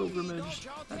evil pilgrimage.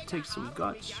 That takes some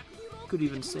guts. Could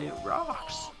even say it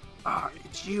rocks. Ah,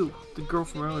 it's you, the girl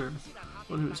from earlier.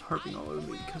 One who was harping all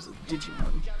over me because of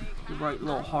Digimon. You right,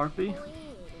 little harpy?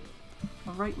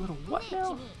 Alright, little what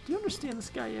now? Do you understand this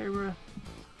guy, Yeagerbr?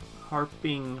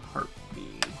 Harping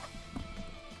harpy.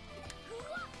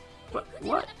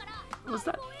 What? Was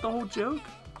that the whole joke?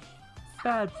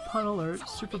 Bad pun alert.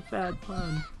 Super bad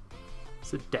pun.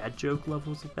 Is it dad joke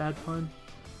levels of bad pun?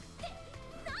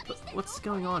 What's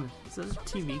going on? Is that a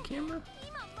TV camera?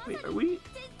 Wait,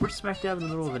 we're smack dab in the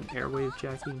middle of an airwave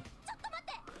jacking.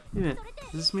 Wait a minute,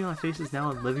 does this mean my face is now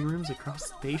in living rooms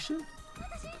across the nation?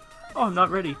 Oh, I'm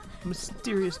not ready.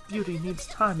 Mysterious beauty needs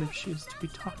time if she is to be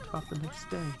talked about the next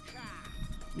day.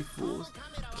 You fools.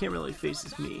 Can't really face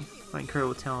as me. My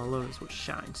incredible talent alone is what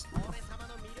shines.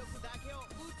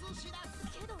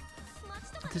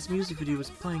 This music video was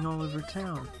playing all over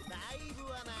town.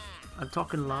 I'm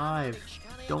talking live.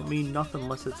 Don't mean nothing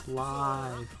unless it's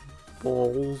live.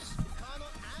 Balls.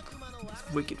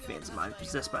 These wicked fans of mine,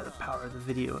 possessed by the power of the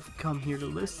video, have come here to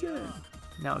listen.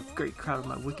 Now a great crowd of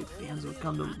my wicked fans will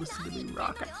come to listen to me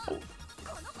rock out.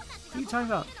 What are you talking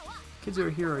about? Kids who are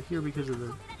here because of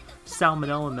the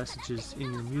salmonella messages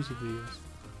in your music videos.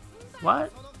 What?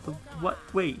 What?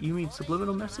 Wait, you mean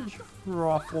subliminal message?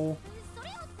 Raffle.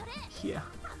 Yeah.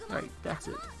 Right, that's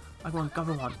it. I want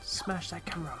Government. Smash that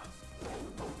camera.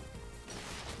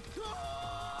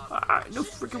 Ah, no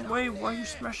freaking way. Why are you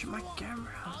smashing my camera?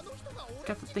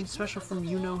 Got the thing special from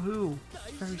you know who.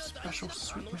 Very special,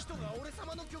 sweet mystery.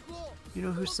 You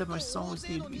know who said my songs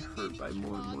need to be heard by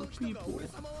more and more people.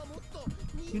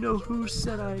 You know who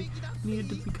said I needed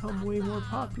to become way more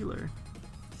popular.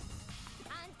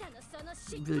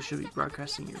 You really should be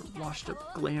broadcasting your washed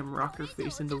up glam rocker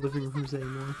face into living rooms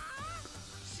anymore.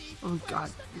 Oh god,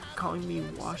 you're calling me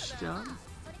washed up?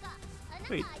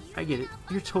 Wait, I get it.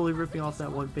 You're totally ripping off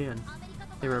that one band.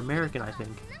 They were American, I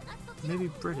think. Maybe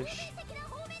British.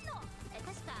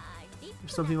 Or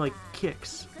something like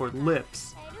Kicks, or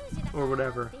Lips, or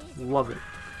whatever. Love it.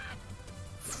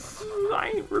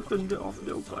 I ain't ripping off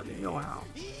nobody, no how.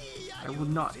 I will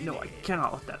not, no, I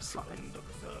cannot let that slide.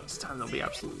 This time there'll be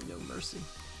absolutely no mercy.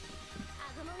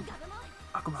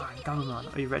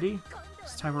 Agumon, are you ready?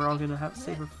 This time we're all gonna have to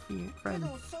save a friend.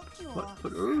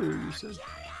 But earlier you said...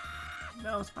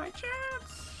 Now's my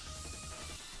chance!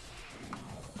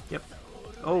 Yep.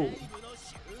 Oh.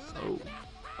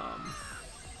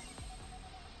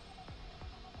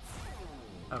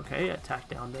 Okay, attack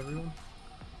down to everyone.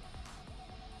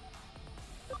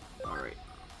 Alright.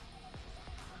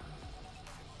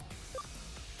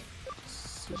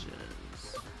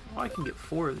 Decisions. Oh, I can get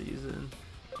 4 of these in.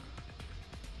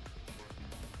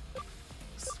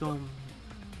 Skull.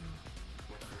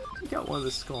 I got one of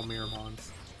the Skull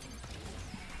Miramons.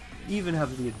 Even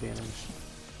have the advantage.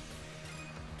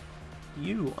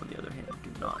 You, on the other hand, do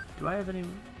not. Do I have any?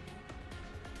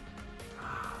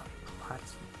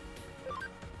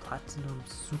 Platinum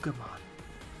Sugamon.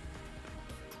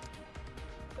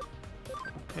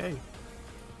 Okay.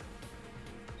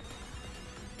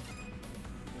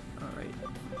 Alright.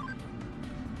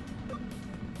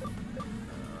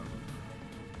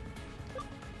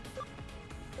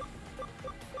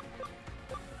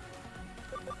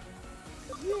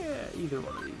 Yeah, either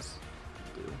one of these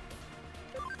will do.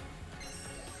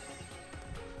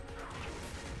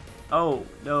 Oh,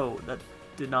 no, that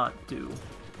did not do.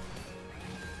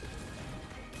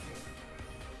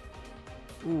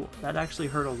 Ooh, that actually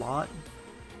hurt a lot.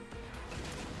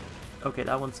 Okay,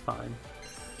 that one's fine.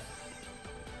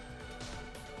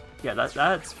 Yeah, that's...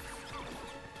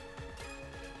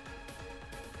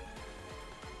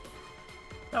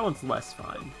 That one's less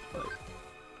fine, but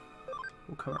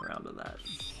we'll come around to that.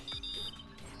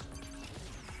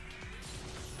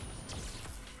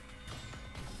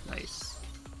 Nice.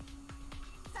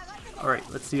 Alright,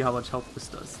 let's see how much health this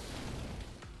does.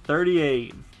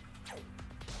 38.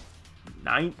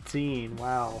 19.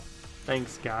 Wow.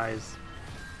 Thanks, guys.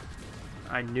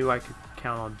 I knew I could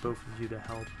count on both of you to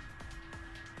help.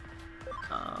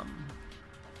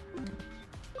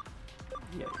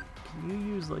 Yeah, can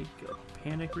you use like a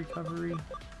panic recovery?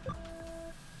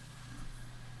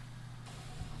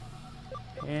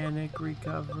 Panic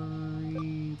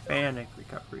recovery. Panic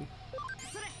recovery.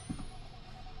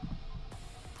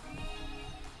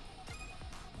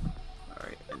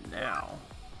 Alright, and now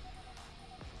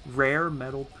rare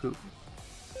metal poop.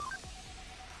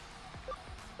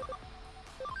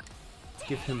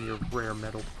 Give him your rare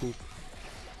metal poop.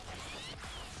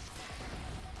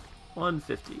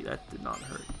 150, that did not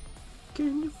hurt.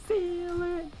 Can you feel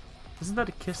it? Isn't that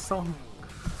a Kiss song?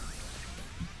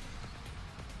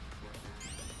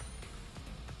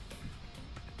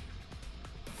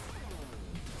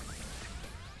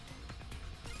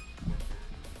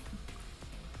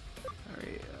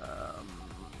 Alright,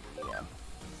 yeah.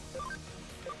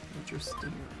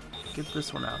 Interesting. Get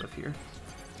this one out of here.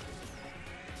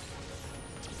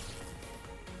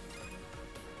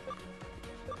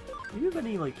 Do you have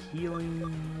any, like, healing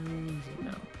moves?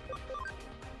 No.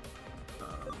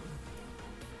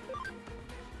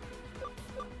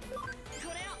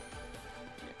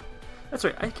 That's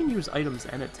right, I can use items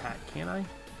and attack, can't I?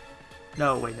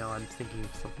 No, wait, no, I'm thinking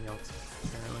of something else,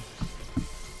 apparently.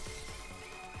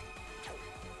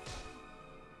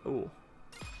 Ooh.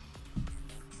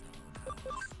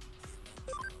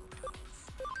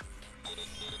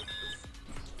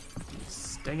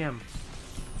 Sting him.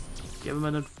 Give him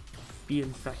an bee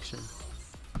infection.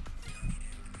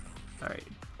 Alright.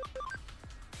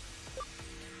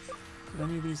 Do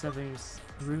any of these have any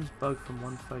removes bug from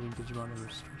one fighting Digimon and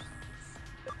restores?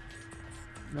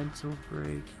 Mental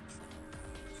break.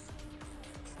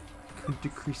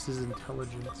 Decreases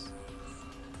intelligence.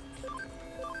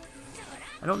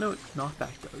 I don't know what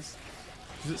knockback does.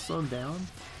 Does it slow him down?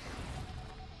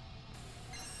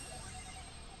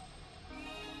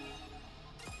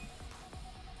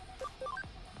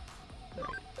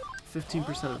 Alright.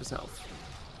 15% of his health.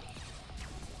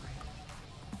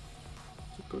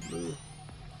 It's a good move.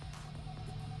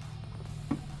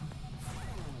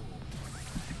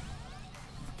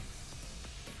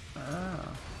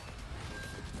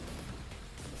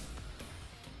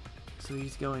 So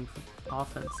he's going from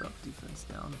offense up, defense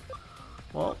down.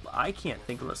 Well, I can't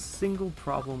think of a single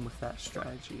problem with that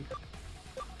strategy.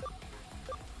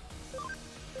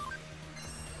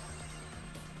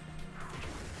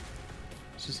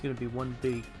 It's just gonna be one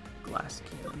big glass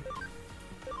cannon.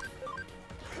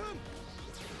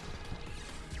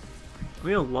 I'm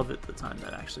gonna love it the time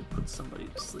that actually puts somebody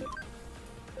to sleep.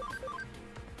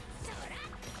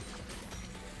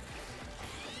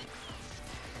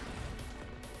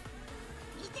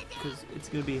 Because it's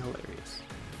going to be hilarious.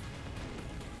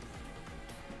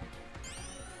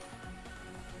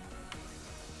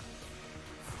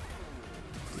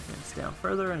 Defense down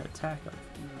further and attack up.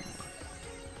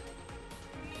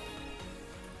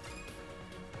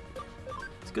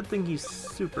 It's a good thing he's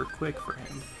super quick for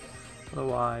him.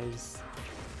 Otherwise,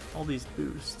 all these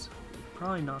boosts would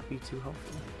probably not be too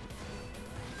helpful.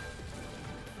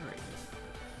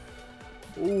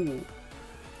 Alright. Ooh.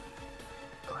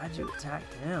 Glad you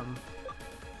attacked him.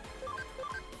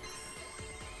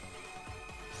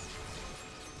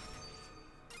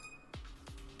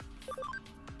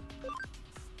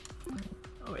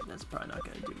 Oh wait, that's probably not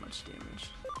going to do much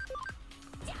damage.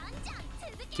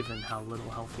 Given how little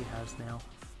health he has now.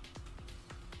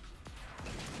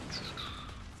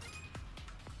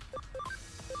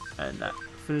 And that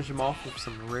finish him off with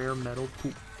some rare metal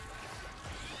poop.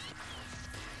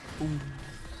 Boom.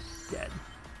 Dead.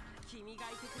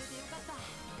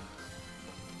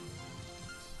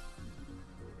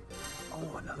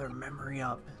 Oh, another memory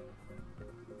up.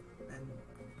 And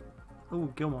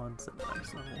oh, Gilmon's at the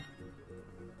next level.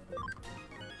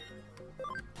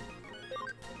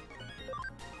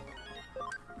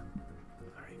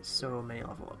 Alright, so many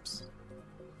level ups.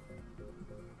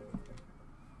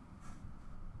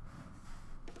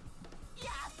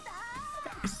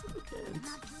 Excellent.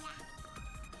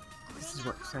 This is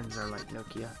what friends are like,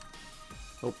 Nokia.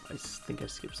 Oh, I think I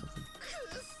skipped something.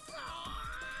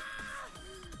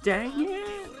 Dang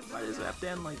it! Why does it have to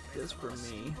end like this for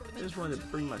me? I just wanted to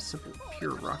bring my simple,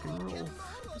 pure rock and roll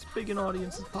as big an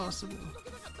audience as possible.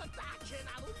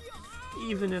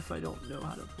 Even if I don't know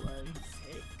how to play.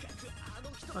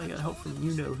 I got help from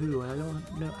you-know-who, and I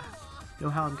don't know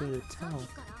how I'm going to tell.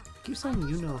 I keep saying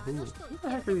you-know-who. What the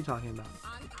heck are you talking about?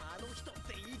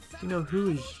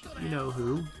 You-know-who is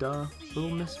you-know-who. Duh. Little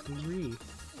Miss Ree.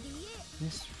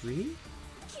 Miss Ree?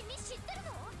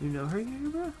 You know her,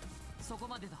 Yeagerbr?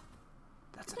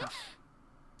 That's enough.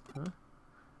 Huh?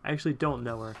 I actually don't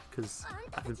know her, because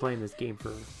I've been playing this game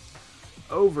for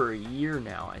over a year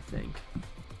now, I think.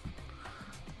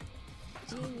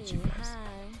 So look at you guys.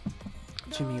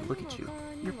 Jimmy, look at you.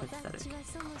 You're pathetic.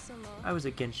 I was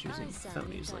against using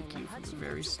phonies like you from the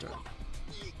very start.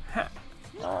 Ha!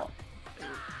 Oh.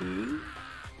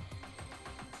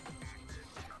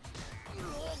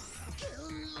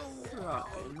 Rock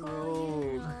and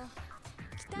roll.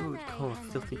 You would call a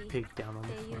filthy pig down on the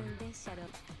floor.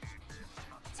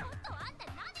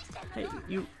 Hey,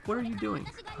 you, what are you doing?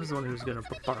 I was the one who was gonna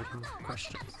bombard him with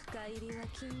questions.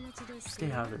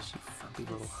 Stay out of this, you frumpy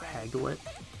little haglet.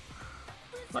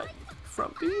 What?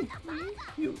 Frumpy?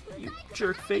 You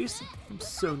jerk face? I'm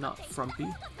so not frumpy.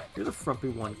 You're the frumpy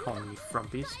one calling me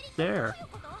frumpies. There.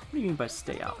 What do you mean by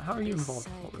stay out? How are you involved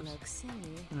in all this?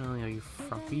 Not only are you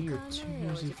frumpy, you're too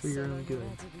nosy for your own good.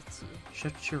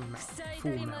 Shut your mouth,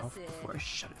 fool mouth, before I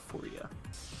shut it for you.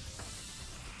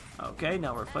 Okay,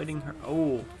 now we're fighting her.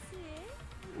 Oh.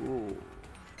 Ooh.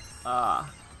 Ah.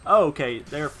 Oh, okay,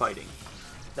 they're fighting.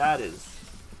 That is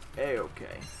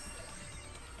A-okay.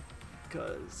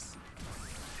 Because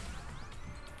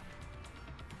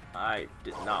I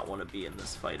did not want to be in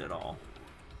this fight at all.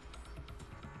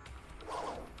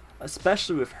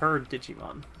 Especially with her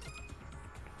Digimon.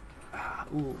 Ah,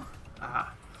 ooh.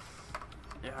 Ah.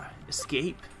 Yeah,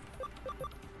 escape.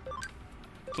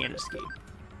 Can't escape.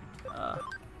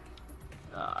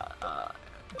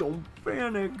 Don't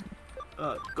panic.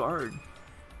 Guard.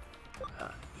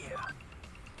 Yeah.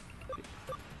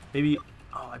 Maybe...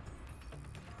 Oh,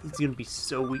 he's gonna be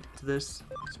so weak to this.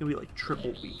 It's gonna be like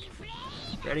triple weak.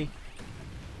 Ready?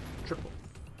 Triple.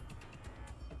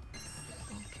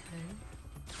 Okay.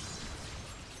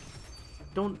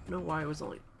 Don't know why it was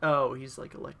only... Oh, he's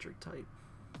like electric type.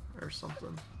 Or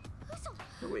something.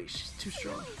 No, wait, she's too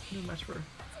strong. No match for her.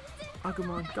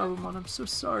 Agumon, Gabumon, I'm so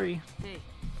sorry.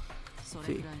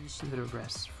 Faye, give it a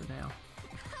rest for now.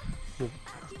 Well,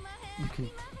 you can...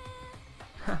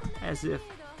 As if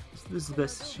this is the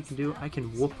best she can do. I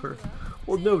can whoop her.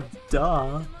 Well, no,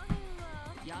 duh.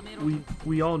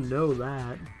 We all know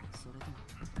that.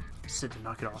 Said to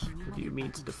knock it off. What do you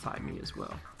mean to defy me as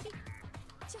well?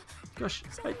 Gosh,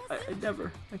 I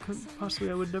couldn't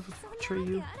possibly, I would never betray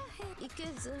you.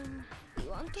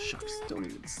 Shucks, don't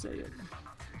even say it.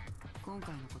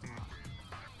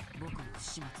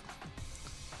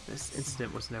 This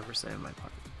incident was never said in my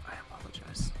part. I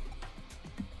apologize.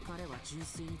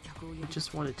 He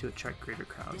just wanted to attract greater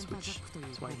crowds, which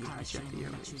is why he hijacked the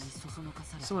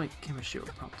airwaves. Someone like Kimishiro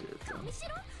prompted it, though.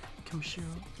 Kimishiro?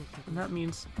 And that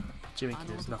means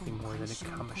Jimmy-kin is nothing more than a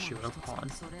Kamishiro pawn.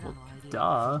 Well,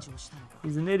 duh!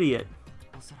 He's an idiot!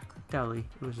 Doubtly,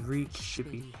 it was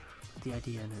Shippy with the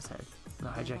idea in his head, and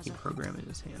the hijacking program in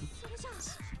his hand.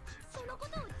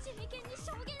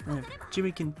 And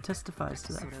Jimmy-kin testifies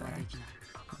to that fact.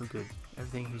 Oh good.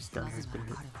 Everything he's done has been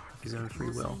of his own free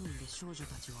will.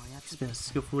 He's been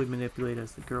skillfully manipulated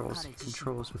as the girls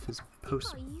controls with his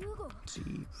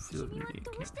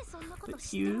But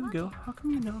Hugo, how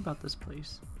come you know about this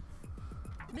place?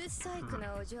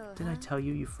 Didn't I tell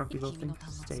you, you frumpy little thing?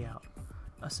 Stay out.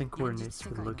 I'll send coordinates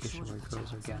for the location where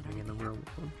girls are gathering in the real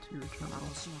world to your terminal.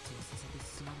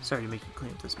 Sorry to make you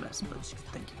clean up this mess, but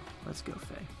thank you. Let's go,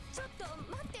 Faye.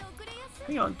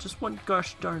 Hang on, just one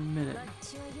gosh darn minute.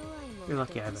 You're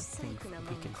lucky I have a thing for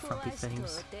weak and frumpy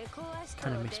things.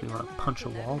 Kinda makes me want to punch a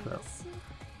wall, though.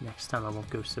 Next time I won't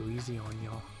go so easy on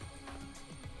y'all.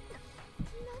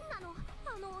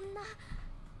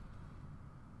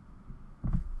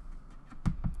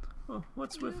 Oh,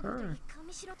 what's with her?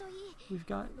 We've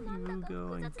got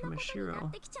Yugo and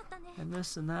Kamishiro. And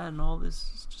this and that and all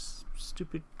this is just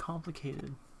stupid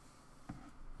complicated.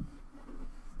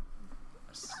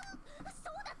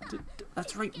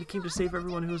 That's right, we came to save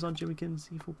everyone who was on Jimmy-kin's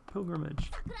evil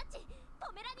pilgrimage.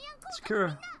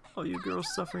 Sakura, all you girls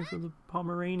suffering from the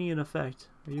Pomeranian effect.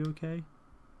 Are you okay?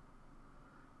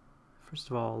 First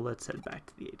of all, let's head back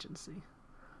to the agency.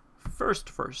 First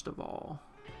of all...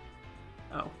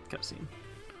 Oh, cutscene.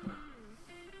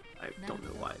 I don't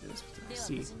know why it is, but I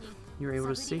see. You were able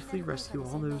to safely rescue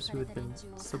all those who had been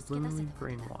subliminally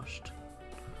brainwashed.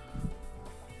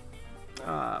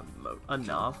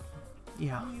 Enough.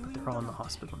 Yeah, but they're all in the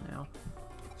hospital now.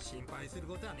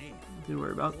 Don't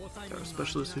worry about it. There are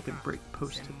specialists who can break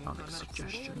post-hypnotic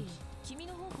suggestions.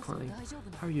 Accordingly,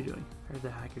 how are you doing? I heard the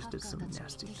hackers did some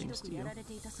nasty things to you.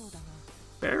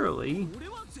 Barely.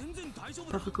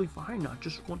 Perfectly fine. I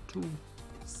just want to...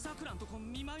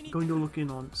 Going to look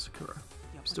in on Sakura.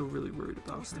 I'm still really worried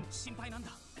about her.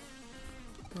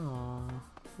 Aww,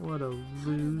 what a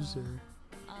loser.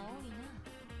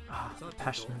 Ah,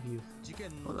 passion of youth.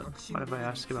 Hold on, mind if I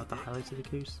ask about the highlights of the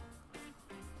case?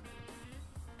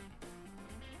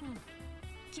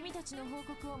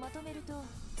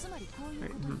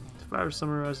 Right, if I were to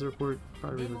summarize the report,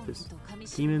 probably with this.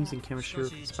 Demons and Kamishiro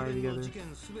conspire together.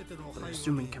 But I'm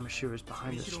assuming Kamishiro is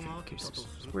behind the string of cases.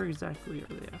 So where exactly are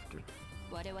they after?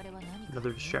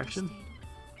 Another distraction?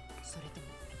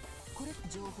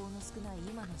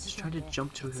 Just trying to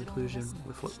jump to a conclusion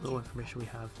with what little information we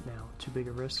have now. Too big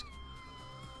a risk?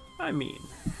 I mean,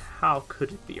 how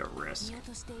could it be a risk?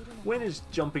 When is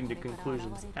jumping to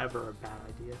conclusions ever a bad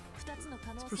idea?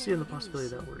 Let's proceed on the possibility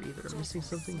that we're either missing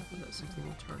something or that something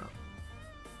will turn up.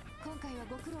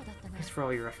 Thanks for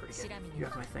all your effort again. You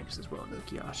have my thanks as well,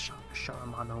 Nokia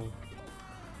Sharamano.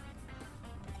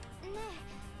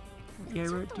 Yeah,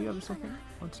 do you have something?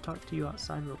 I want to talk to you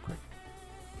outside real quick.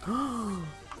 You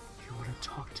want to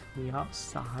talk to me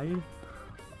outside?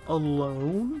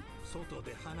 Alone?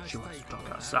 She wants to talk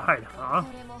outside, huh?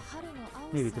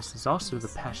 Maybe this is also the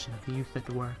passion of the youth at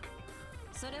work.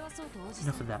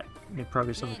 Enough of that. Make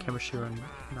progress on the Kamishiro and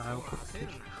Nile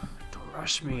qualification. Don't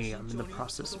rush me. I'm in the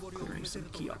process of clearing some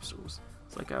key obstacles.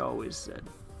 It's like I always said.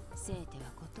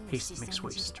 Haste makes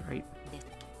waste, right?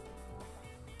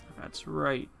 That's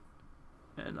right.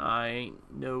 And I ain't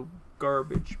no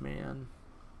garbage man.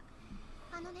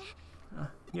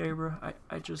 Yeagerbr,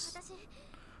 I just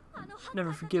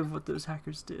never forgive what those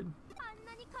hackers did.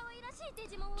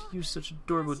 To use such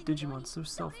adorable Digimon so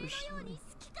selfishly.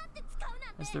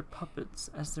 as their puppets,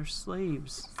 as their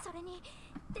slaves.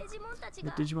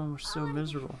 The Digimon were so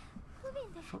miserable.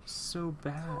 I felt so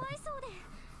bad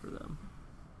for them.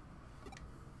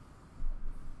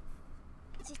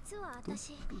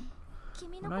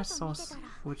 When I saw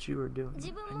what you were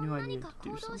doing, I knew I needed to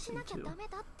do something too.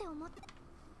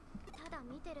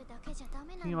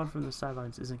 Hanging on from the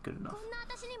sidelines isn't good enough.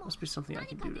 Must be something I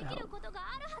can do to help.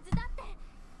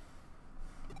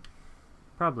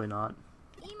 Probably not.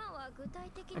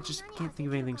 I just can't think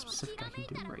of anything specific I can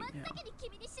do right now.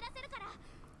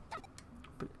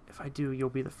 But if I do, you'll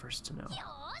be the first to know.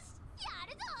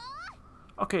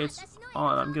 Okay, it's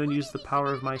on. I'm going to use the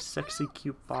power of my sexy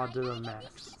cute bod to the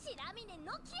max.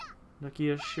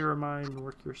 Nokia, Shiramine,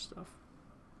 work your stuff.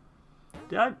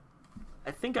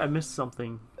 I think I missed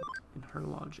something in her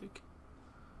logic.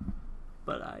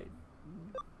 But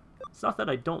it's not that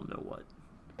I don't know what.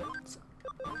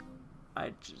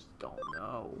 I just don't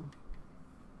know.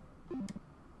 I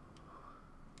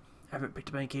haven't picked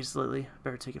up any cases lately.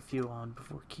 Better take a few on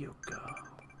before Kyoko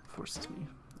forces me.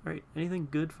 Alright, anything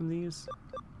good from these?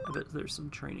 I bet there's some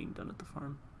training done at the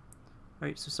farm.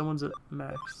 Alright, so someone's at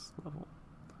max level.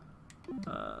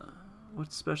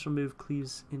 What special move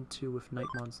cleaves into with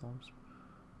Nightmon Psalms?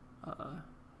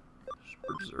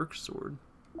 Berserk Sword.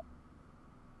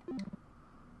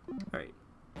 Alright.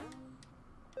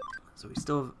 So we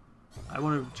still have... I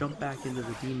want to jump back into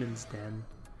the Demon's Den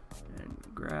and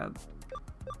grab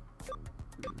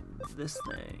this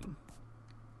thing.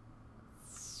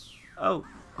 Oh,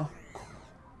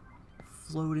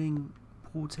 floating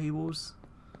pool tables.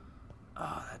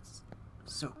 Oh, that's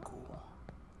so cool.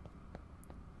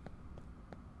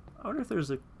 I wonder if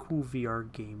there's a cool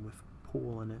VR game with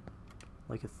pool in it,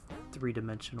 like a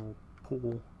three-dimensional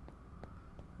pool.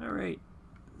 Alright,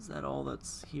 is that all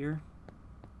that's here?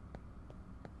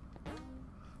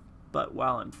 But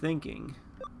while I'm thinking,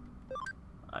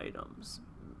 items.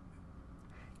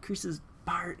 Increases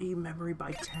party memory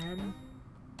by 10?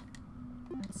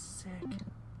 That's sick.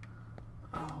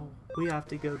 Oh, we have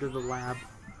to go to the lab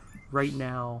right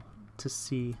now to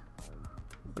see,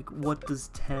 like, what does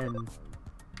 10...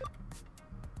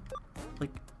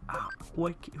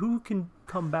 Like, who can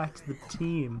come back to the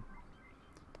team?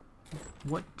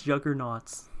 What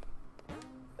juggernauts?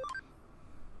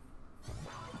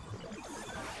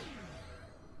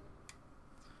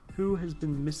 Who has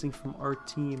been missing from our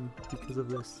team because of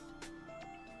this?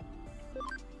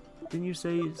 Didn't you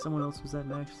say someone else was at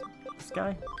max? This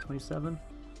guy? 27?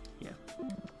 Yeah.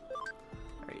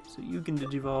 Alright, so you can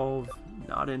digivolve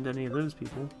not into any of those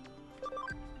people.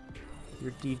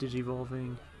 You're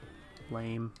de-digivolving.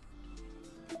 Lame.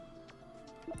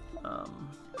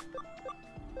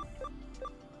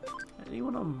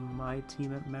 Anyone on my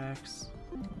team at max?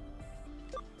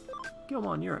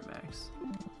 Gilmon, you're at max.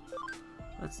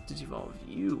 Let's digivolve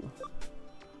you.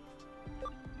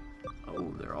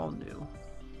 Oh, they're all new.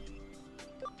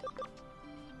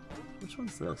 Which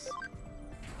one's this?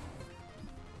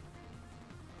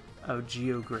 Oh,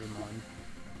 Yeagerbr.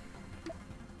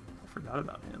 I forgot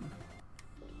about him.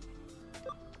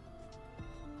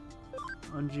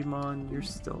 Digimon, you're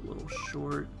still a little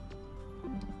short.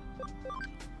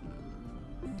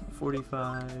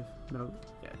 45. No,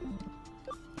 yeah.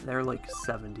 They're like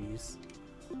 70s.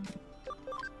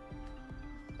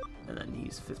 And then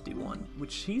he's 51,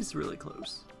 which he's really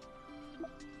close.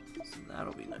 So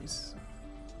that'll be nice.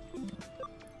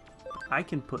 I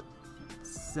can put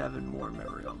 7 more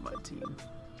memory on my team.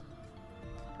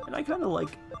 And I kind of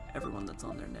like everyone that's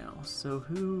on there now. So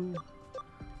who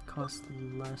costs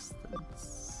less than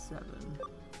 7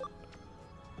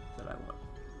 that I want?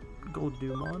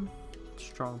 Goldumon,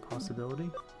 strong possibility.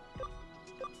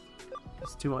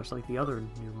 It's too much like the other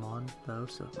new Mon though,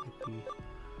 so it might be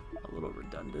a little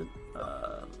redundant.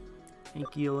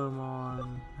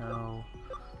 Ankylomon, no.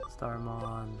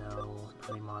 Starmon, no.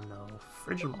 Honimon, no.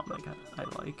 Frigimon, I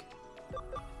like.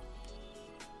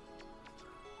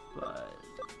 But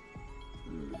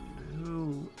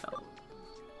who else?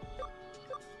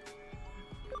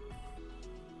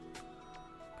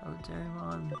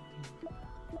 Galatarimon.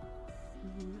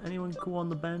 Anyone cool on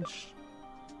the bench?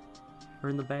 Or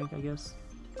in the bank, I guess?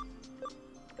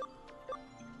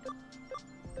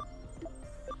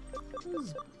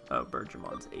 Oh,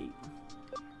 Bergamon's 8.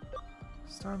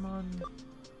 Starmon.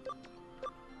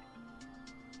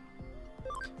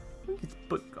 We could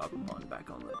put Gabumon back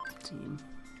on the team.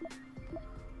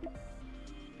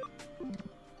 Wait,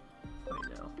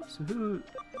 no. So who...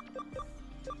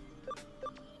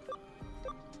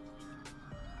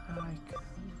 I could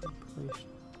replace...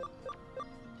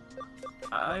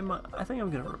 I think I'm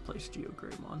gonna replace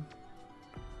Yeagerbr.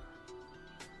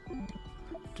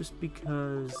 just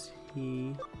because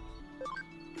he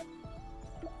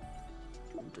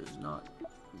does not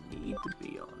need to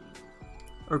be on,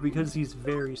 or because he's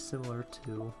very similar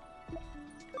to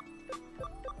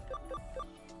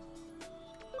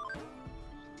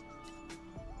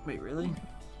wait, really?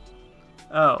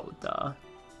 Oh, duh.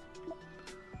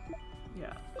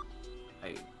 Yeah,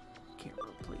 I can't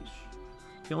replace you.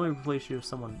 I can only replace you with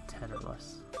someone 10 or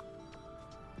less.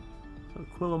 So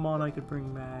Quillamon I could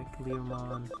bring back,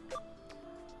 Leomon,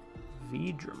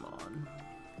 Yeagerbr.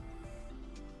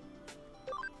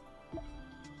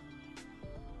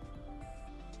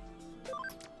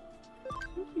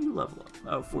 What do you level up?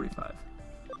 Oh, 45.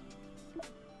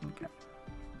 Okay.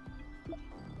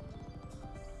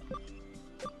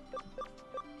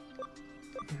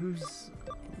 Who's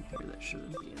in here that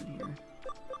shouldn't be in here?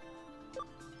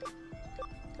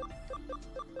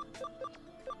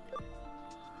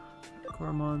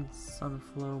 Coromon,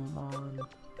 Sunflowmon.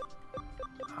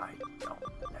 I don't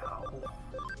know.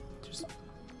 Just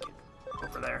get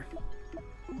over there.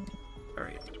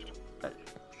 Alright. That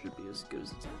should be as good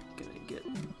as it's gonna get.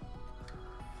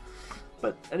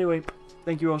 But anyway,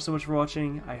 thank you all so much for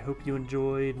watching. I hope you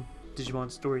enjoyed Digimon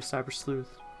Story Cyber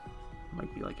Sleuth.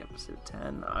 Might be like episode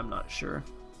 10, I'm not sure.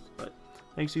 But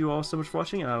thanks to you all so much for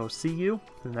watching, and I will see you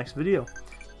in the next video.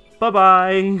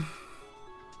 Bye-bye!